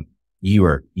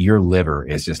 your liver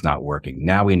is just not working.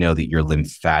 Now we know that your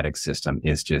lymphatic system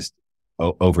is just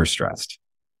overstressed.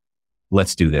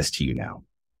 Let's do this to you now,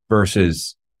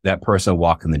 versus that person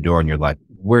walking the door and you're like,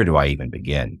 where do I even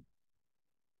begin?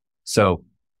 So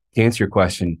to answer your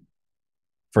question,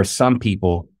 for some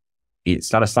people,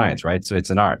 it's not a science, right? So it's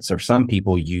an art. So for some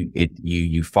people,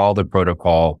 you follow the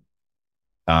protocol,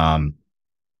 and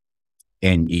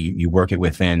you work it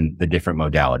within the different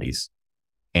modalities,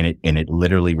 and it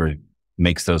literally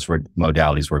makes those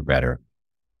modalities work better.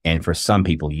 And for some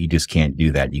people, you just can't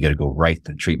do that. You got to go right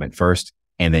to the treatment first,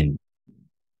 and then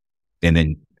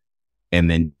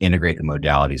integrate the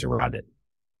modalities around it.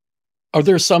 Are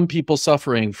there some people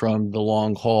suffering from the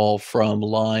long haul from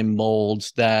Lyme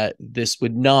molds that this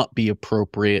would not be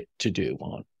appropriate to do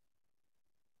on?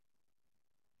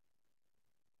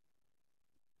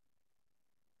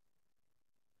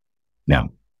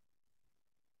 No.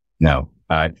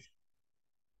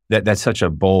 That's such a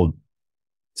bold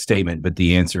statement, but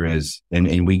the answer is,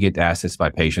 and we get asked this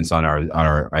by patients on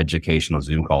our educational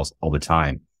Zoom calls all the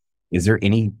time. Is there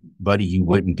anybody you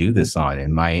wouldn't do this on?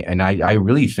 And I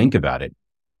really think about it.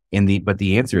 But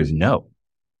the answer is no.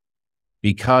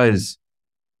 Because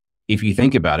if you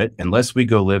think about it, unless we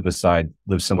go live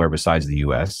somewhere besides the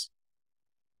US,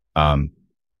 and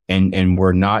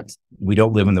we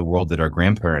don't live in the world that our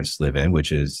grandparents live in,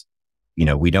 which is,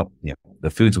 the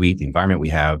foods we eat, the environment we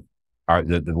have,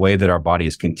 the way that our body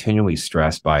is continually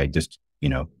stressed by just,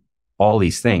 all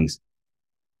these things,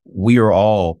 we are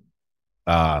all,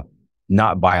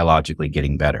 not biologically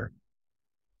getting better.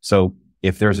 So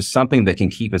if there's something that can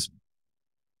keep us,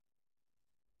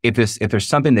 if there's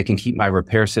something that can keep my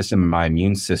repair system and my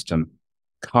immune system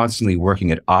constantly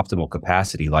working at optimal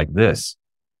capacity like this,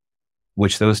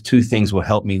 which those two things will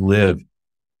help me live,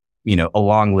 a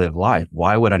long lived life,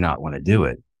 why would I not want to do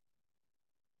it?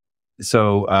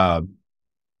 So,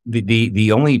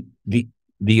 the only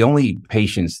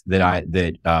patients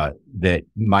that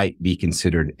might be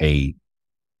considered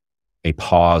a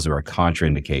pause or a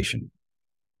contraindication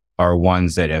are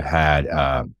ones that have had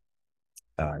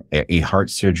a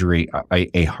heart surgery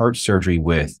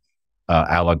with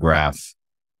allograft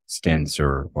stents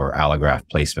or allograft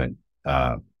placement,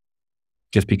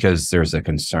 just because there's a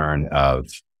concern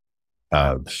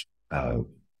that's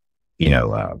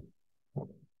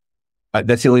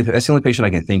the only patient I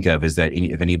can think of, is that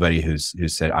if anybody who's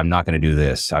said, I'm not going to do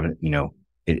this,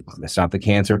 it's not the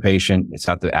cancer patient. It's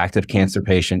not the active cancer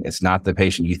patient. It's not the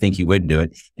patient you think you would do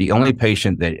it. The only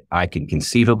patient that I can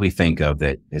conceivably think of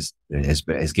that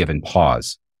has given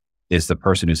pause is the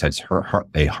person who's had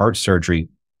a heart surgery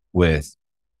with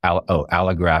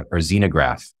allograft or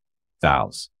xenograft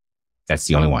valves. That's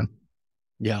the only one.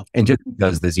 Yeah. And just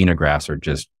because the xenografts are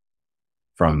just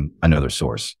from another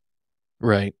source.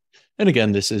 Right. And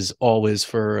again, this is always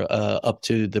for up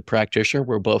to the practitioner.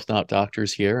 We're both not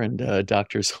doctors here, and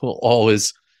doctors will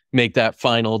always make that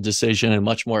final decision, and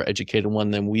much more educated one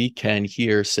than we can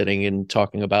here sitting and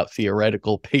talking about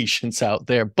theoretical patients out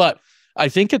there. But I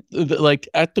think at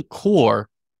the core,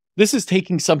 this is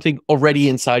taking something already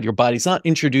inside your body. It's not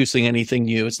introducing anything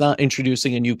new. It's not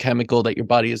introducing a new chemical that your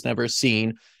body has never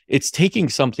seen. It's taking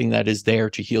something that is there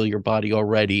to heal your body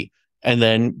already, and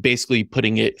then basically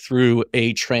putting it through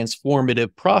a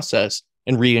transformative process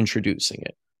and reintroducing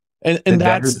it. And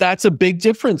that's a big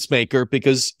difference maker,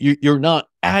 because you're not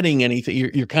adding anything.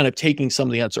 You're kind of taking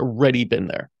something that's already been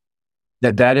there.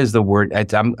 That is the word.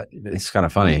 It's kind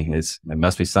of funny. It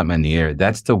must be something in the air.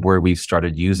 That's the word we've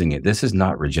started using it. This is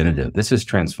not regenerative. This is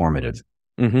transformative.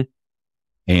 Mm-hmm.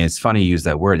 And it's funny you use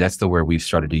that word. That's the word we've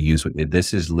started to use.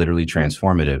 This is literally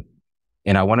transformative.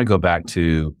 And I want to go back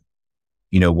to,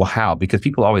 well, how? Because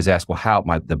people always ask, well, how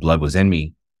the blood was in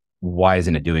me. Why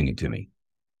isn't it doing it to me?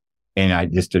 And I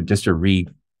just to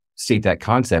restate that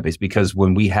concept is because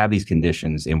when we have these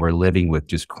conditions and we're living with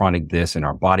just chronic this and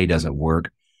our body doesn't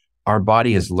work, our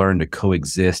body has learned to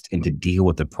coexist and to deal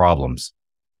with the problems.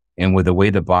 And with the way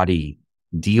the body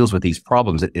deals with these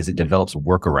problems is it develops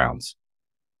workarounds.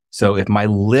 So if my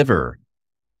liver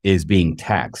is being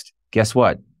taxed, guess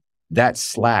what? That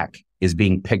slack is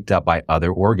being picked up by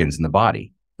other organs in the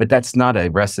body. But that's not a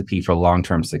recipe for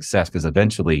long-term success because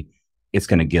eventually it's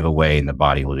going to give away and the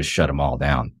body will just shut them all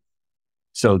down.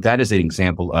 So that is an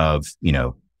example of,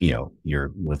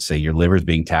 let's say your liver is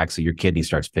being taxed, so your kidney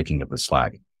starts picking up the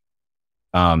slack.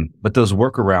 But those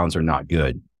workarounds are not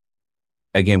good.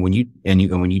 Again, when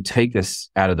you take this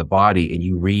out of the body and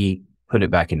you put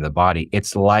it back into the body,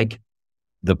 it's like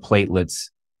the platelets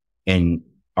and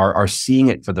are seeing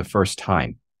it for the first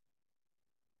time.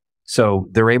 So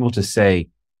they're able to say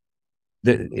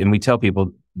that, and we tell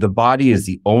people the body is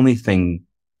the only thing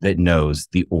that knows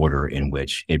the order in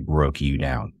which it broke you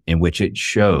down, in which it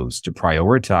chose to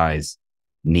prioritize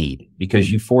need,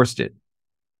 because you forced it.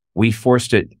 We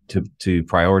forced it to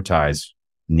prioritize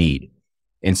need.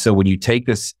 And so when you take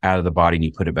this out of the body and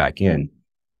you put it back in,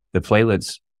 the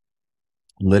platelets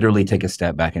literally take a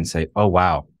step back and say, oh,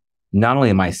 wow, not only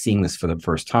am I seeing this for the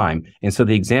first time. And so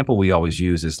the example we always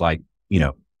use is like,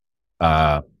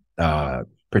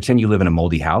 pretend you live in a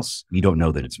moldy house. You don't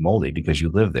know that it's moldy because you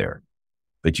live there,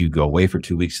 but you go away for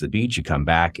 2 weeks to the beach, you come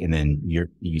back and then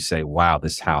you say, wow,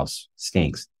 this house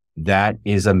stinks. That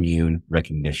is immune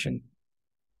recognition.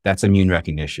 That's immune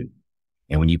recognition.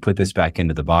 And when you put this back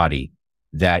into the body,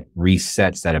 that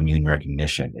resets that immune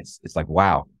recognition. It's like,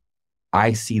 wow,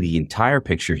 I see the entire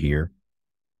picture here.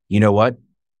 You know what?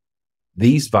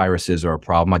 These viruses are a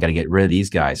problem. I got to get rid of these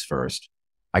guys first.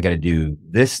 I got to do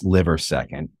this liver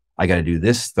second. I got to do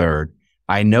this third.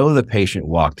 I know the patient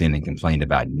walked in and complained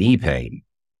about knee pain,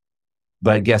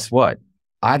 but guess what?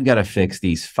 I've got to fix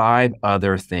these 5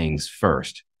 other things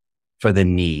first for the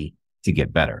knee to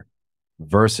get better.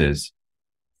 Versus,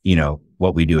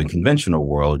 what we do in conventional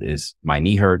world is my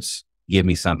knee hurts, give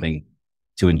me something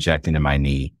to inject into my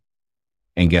knee.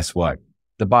 And guess what?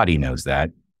 The body knows that.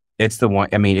 It's the one,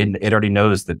 it already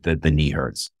knows that the knee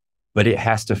hurts, but it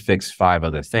has to fix 5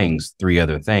 other things, 3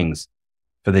 other things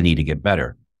for the knee to get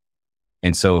better.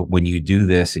 And so when you do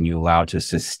this and you allow it to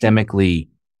systemically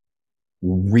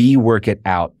rework it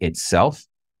out itself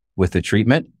with the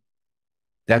treatment,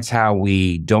 that's how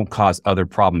we don't cause other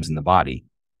problems in the body.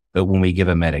 But when we give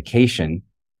a medication,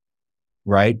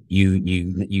 right,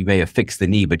 you may have fixed the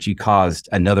knee, but you caused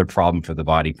another problem for the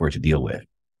body for it to deal with.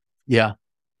 Yeah.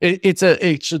 It's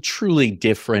a truly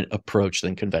different approach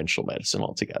than conventional medicine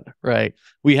altogether, right?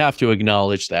 We have to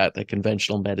acknowledge that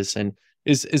conventional medicine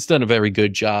is done a very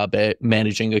good job at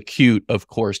managing acute, of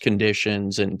course,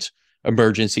 conditions and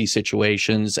emergency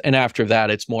situations. And after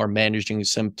that, it's more managing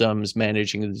symptoms,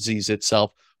 managing the disease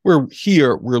itself. We're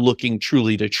looking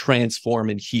truly to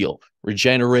transform and heal,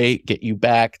 regenerate, get you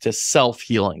back to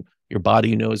self-healing. Your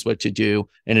body knows what to do,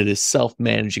 and it is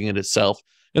self-managing it itself.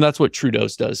 And that's what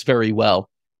TrueDose does very well.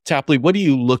 Tapley, what are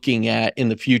you looking at in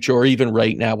the future, or even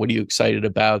right now? What are you excited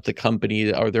about the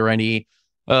company? Are there any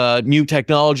new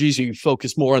technologies? Are you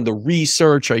focused more on the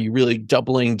research? Are you really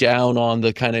doubling down on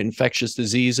the kind of infectious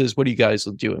diseases? What are you guys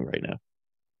doing right now?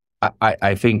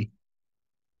 I think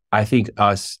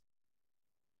us,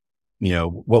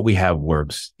 what we have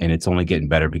works, and it's only getting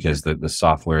better because the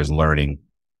software is learning.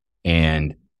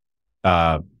 And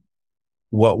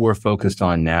what we're focused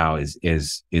on now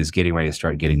is getting ready to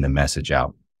start getting the message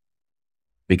out.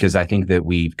 Because I think that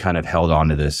we've kind of held on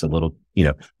to this a little,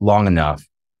 long enough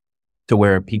to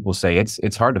where people say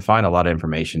it's hard to find a lot of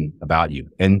information about you.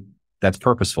 And that's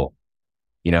purposeful,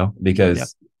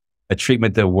 because a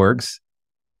treatment that works,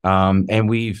 a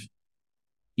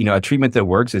treatment that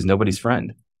works is nobody's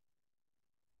friend.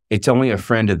 It's only a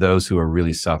friend to those who are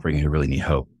really suffering and who really need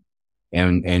hope.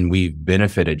 And we've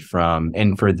benefited from,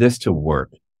 and for this to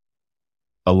work,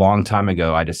 a long time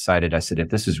ago, I said, if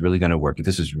this is really going to work, if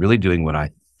this is really doing what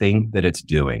I think that it's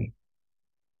doing,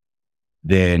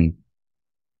 then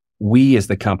we as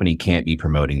the company can't be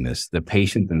promoting this. The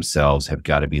patient themselves have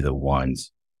got to be the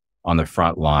ones on the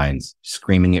front lines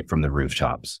screaming it from the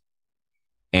rooftops.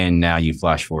 And now you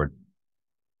flash forward,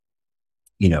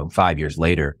 5 years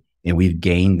later, and we've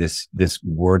gained this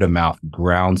word of mouth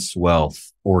groundswell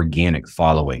organic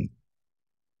following.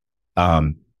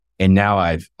 And now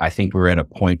I think we're at a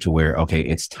point to where, okay,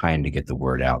 it's time to get the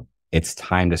word out. It's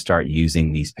time to start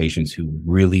using these patients who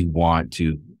really want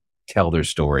to tell their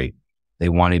story. They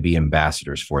want to be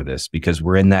ambassadors for this, because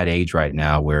we're in that age right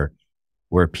now where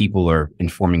people are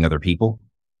informing other people.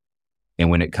 And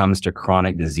when it comes to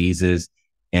chronic diseases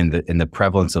and the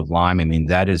prevalence of Lyme, I mean,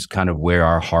 that is kind of where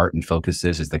our heart and focus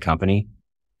is as the company,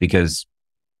 because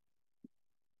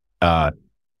I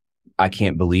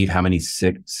can't believe how many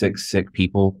sick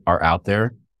people are out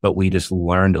there, but we just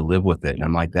learn to live with it. And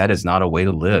I'm like, that is not a way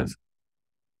to live.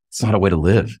 It's not a way to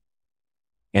live.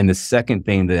 And the second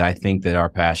thing that I think that our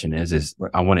passion is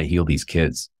I want to heal these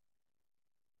kids.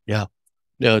 Yeah.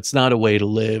 No, it's not a way to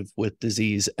live with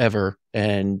disease ever.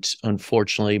 And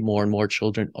unfortunately, more and more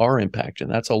children are impacted.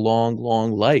 And that's a long,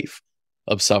 long life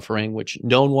of suffering, which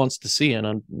no one wants to see.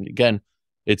 And again,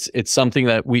 it's something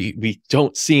that we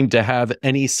don't seem to have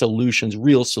any solutions,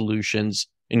 real solutions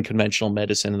in conventional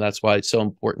medicine. And that's why it's so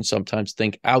important sometimes to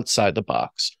think outside the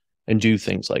box and do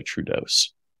things like True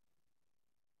Dose.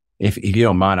 If you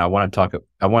don't mind, I want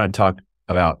to talk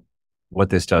about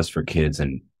what this does for kids,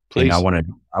 and please. And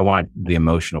I want the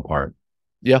emotional part.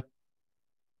 Yeah.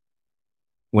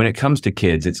 When it comes to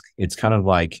kids, it's kind of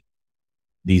like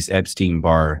these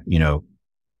Epstein-Barr,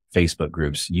 Facebook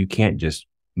groups. You can't just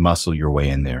muscle your way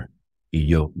in there.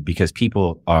 Because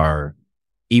people are,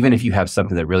 even if you have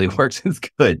something that really works, it's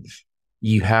good,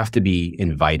 you have to be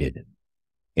invited.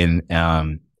 And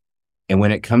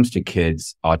when it comes to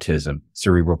kids, autism,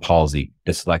 cerebral palsy,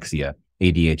 dyslexia,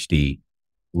 ADHD,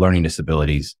 learning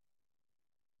disabilities,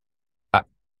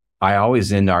 I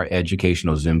always end our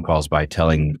educational Zoom calls by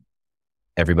telling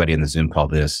everybody in the Zoom call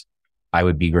this: I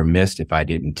would be remiss if I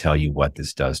didn't tell you what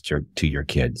this does to your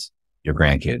kids, your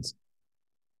grandkids.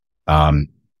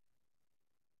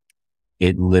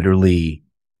 It literally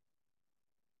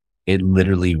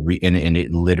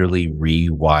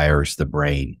rewires the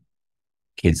brain.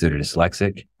 Kids that are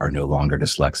dyslexic are no longer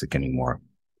dyslexic anymore.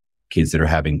 Kids that are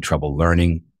having trouble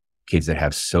learning, kids that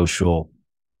have social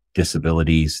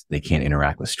disabilities, they can't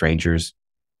interact with strangers,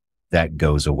 that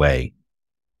goes away.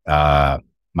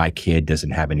 My kid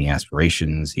doesn't have any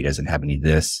aspirations. He doesn't have any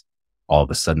this. All of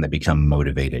a sudden they become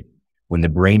motivated. When the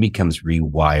brain becomes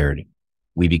rewired,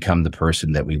 we become the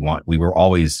person that we want. We were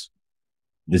always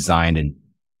designed and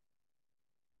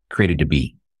created to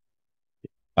be.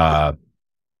 And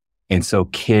so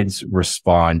kids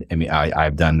respond. I mean,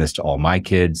 I've done this to all my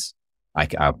kids.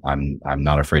 I'm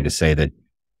not afraid to say that,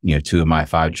 2 of my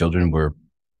 5 children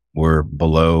were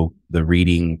below the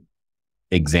reading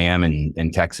exam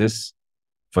in Texas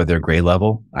for their grade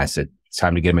level. I said, it's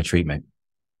time to get them a treatment.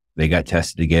 They got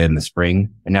tested again in the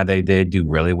spring, and now they do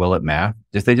really well at math.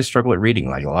 They just struggle at reading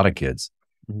like a lot of kids.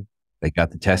 Mm-hmm. They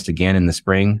got the test again in the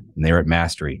spring, and they were at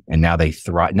mastery, and now they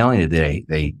thrive. Not only do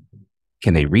they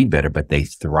can they read better, but they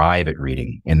thrive at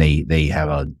reading, and they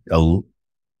have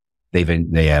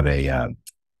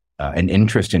an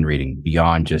interest in reading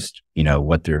beyond just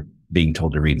what they're being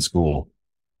told to read in school.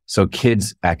 So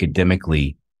kids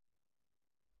academically,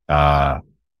 we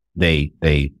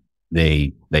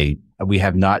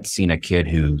have not seen a kid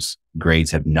whose grades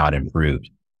have not improved.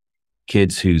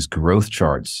 Kids whose growth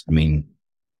charts. I mean,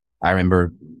 I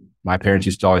remember my parents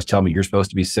used to always tell me, "You're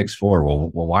supposed to be 6'4". Well,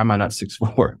 why am I not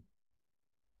 6'4"?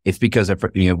 It's because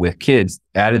with kids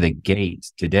out of the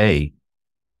gate today,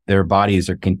 their bodies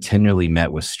are continually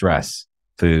met with stress,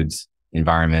 foods,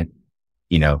 environment,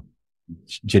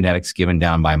 genetics given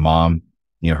down by mom,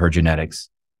 her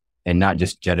genetics, and not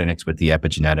just genetics, but the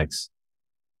epigenetics.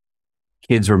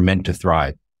 Kids are meant to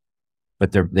thrive,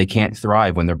 but they can't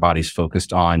thrive when their body's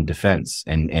focused on defense.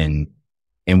 And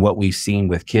what we've seen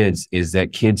with kids is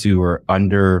that kids who are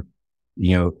under,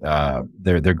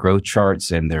 their growth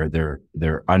charts and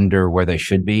they're under where they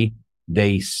should be,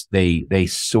 they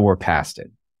soar past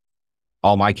it.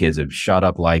 All my kids have shot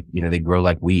up like, they grow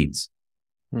like weeds.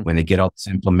 When they get all this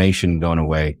inflammation going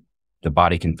away, the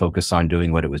body can focus on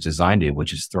doing what it was designed to,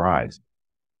 which is thrive.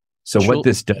 So what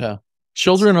this does. Yeah.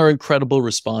 Children are incredible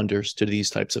responders to these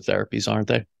types of therapies,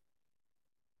 aren't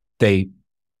they?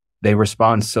 They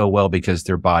respond so well because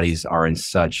their bodies are in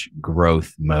such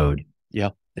growth mode.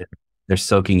 Yeah. They're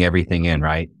soaking everything in,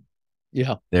 right?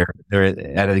 Yeah. They're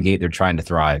out of the gate, they're trying to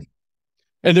thrive.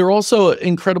 And they're also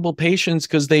incredible patients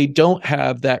because they don't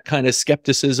have that kind of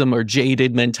skepticism or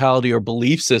jaded mentality or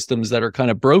belief systems that are kind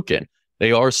of broken.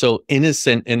 They are so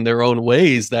innocent in their own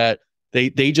ways that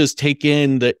they just take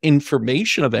in the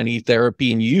information of any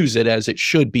therapy and use it as it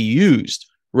should be used,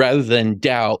 rather than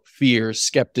doubt, fear,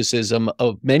 skepticism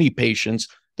of many patients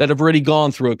that have already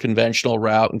gone through a conventional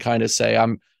route and kind of say,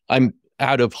 I'm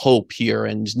out of hope here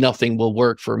and nothing will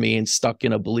work for me, and stuck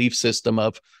in a belief system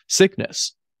of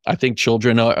sickness. I think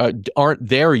children aren't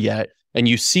there yet. And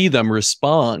you see them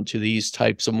respond to these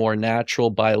types of more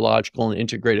natural, biological, and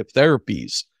integrative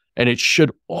therapies. And it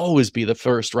should always be the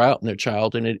first route in their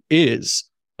child. And it is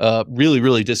really,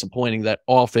 really disappointing that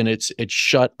often it's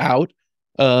shut out,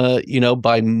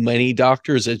 by many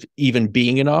doctors as even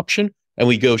being an option. And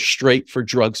we go straight for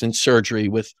drugs and surgery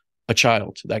with a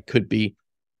child that could be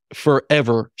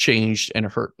forever changed and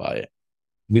hurt by it.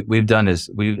 We've done as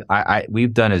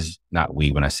not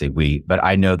we, when I say we, but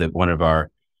I know that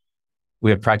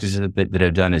we have practices that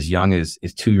have done as young as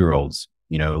 2-year-olds,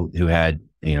 who had,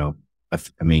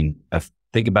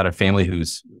 think about a family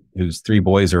whose 3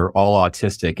 boys are all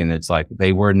autistic. And it's like,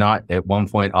 they were not at one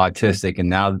point autistic, and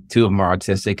now 2 of them are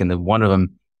autistic. And then one of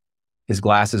them, his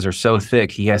glasses are so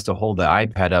thick, he has to hold the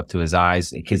iPad up to his eyes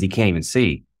because he can't even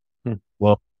see.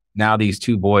 Well, now these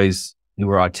 2 boys who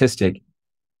are autistic,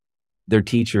 their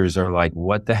teachers are like,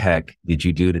 what the heck did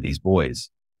you do to these boys?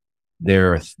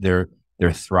 They're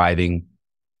thriving.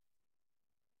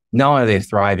 Not only are they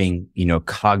thriving,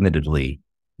 cognitively,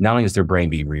 not only is their brain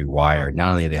being rewired,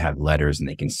 not only do they have letters and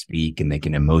they can speak and they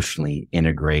can socially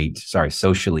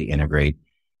integrate,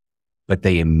 but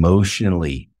they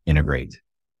emotionally integrate.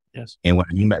 Yes. And what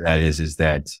I mean by that is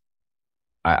that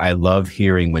I love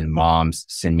hearing when moms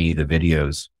send me the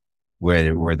videos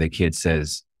where the kid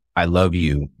says, I love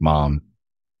you, Mom.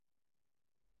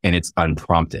 And it's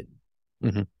unprompted.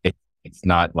 Mm-hmm. It's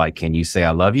not like, can you say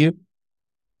I love you?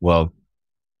 Well,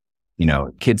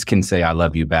 kids can say I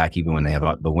love you back even when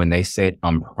but when they say it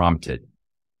unprompted,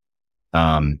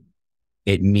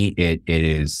 it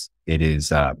means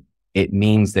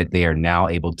that they are now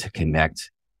able to connect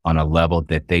on a level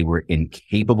that they were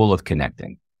incapable of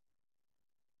connecting.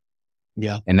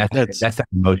 Yeah. And that's that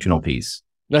emotional piece.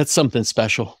 That's something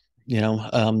special.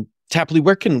 Tapley,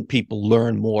 where can people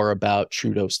learn more about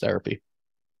true dose therapy?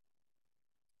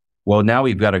 Well, now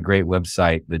we've got a great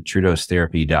website, the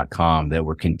truedosestherapy.com, that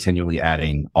we're continually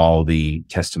adding all the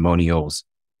testimonials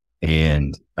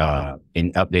and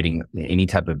updating any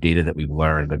type of data that we've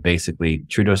learned. But basically,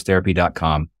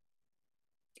 truedosestherapy.com.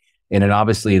 And then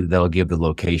obviously they'll give the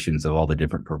locations of all the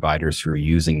different providers who are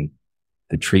using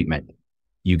the treatment,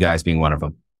 you guys being one of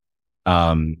them.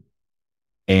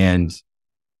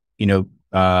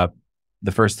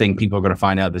 The first thing people are going to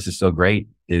find out, this is so great,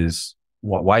 is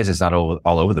why is this not all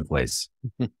over the place?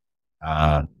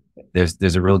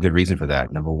 There's a real good reason for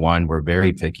that. Number one, we're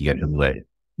very picky at who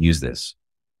use this.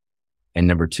 And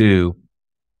number two,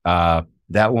 that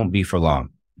won't be for long,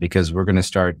 because we're going to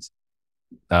start,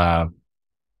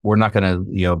 we're not going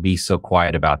to, be so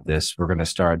quiet about this. We're going to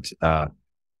start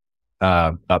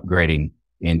upgrading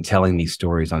and telling these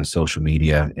stories on social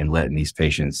media and we're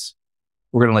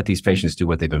going to let these patients do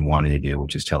what they've been wanting to do,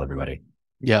 which is tell everybody.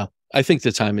 Yeah. I think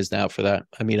the time is now for that.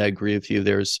 I mean, I agree with you.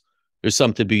 There's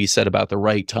something to be said about the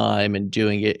right time and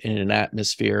doing it in an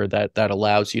atmosphere that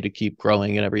allows you to keep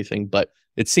growing and everything. But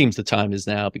it seems the time is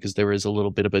now, because there is a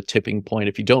little bit of a tipping point.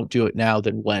 If you don't do it now,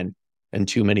 then when? And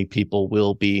too many people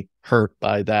will be hurt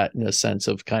by that, in a sense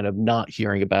of kind of not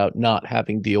hearing about, not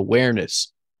having the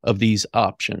awareness of these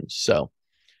options. So,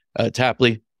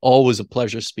 Tapley, always a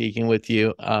pleasure speaking with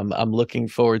you. I'm looking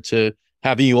forward to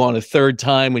having you on a third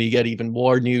time when you get even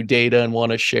more new data and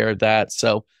want to share that.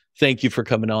 So thank you for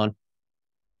coming on.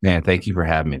 Man, thank you for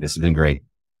having me. This has been great.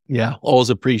 Yeah,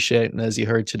 always appreciate it. And as you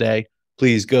heard today,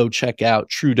 please go check out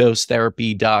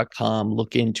truedosestherapy.com,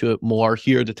 look into it more,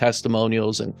 hear the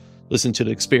testimonials, and listen to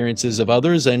the experiences of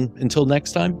others. And until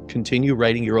next time, continue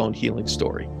writing your own healing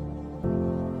story.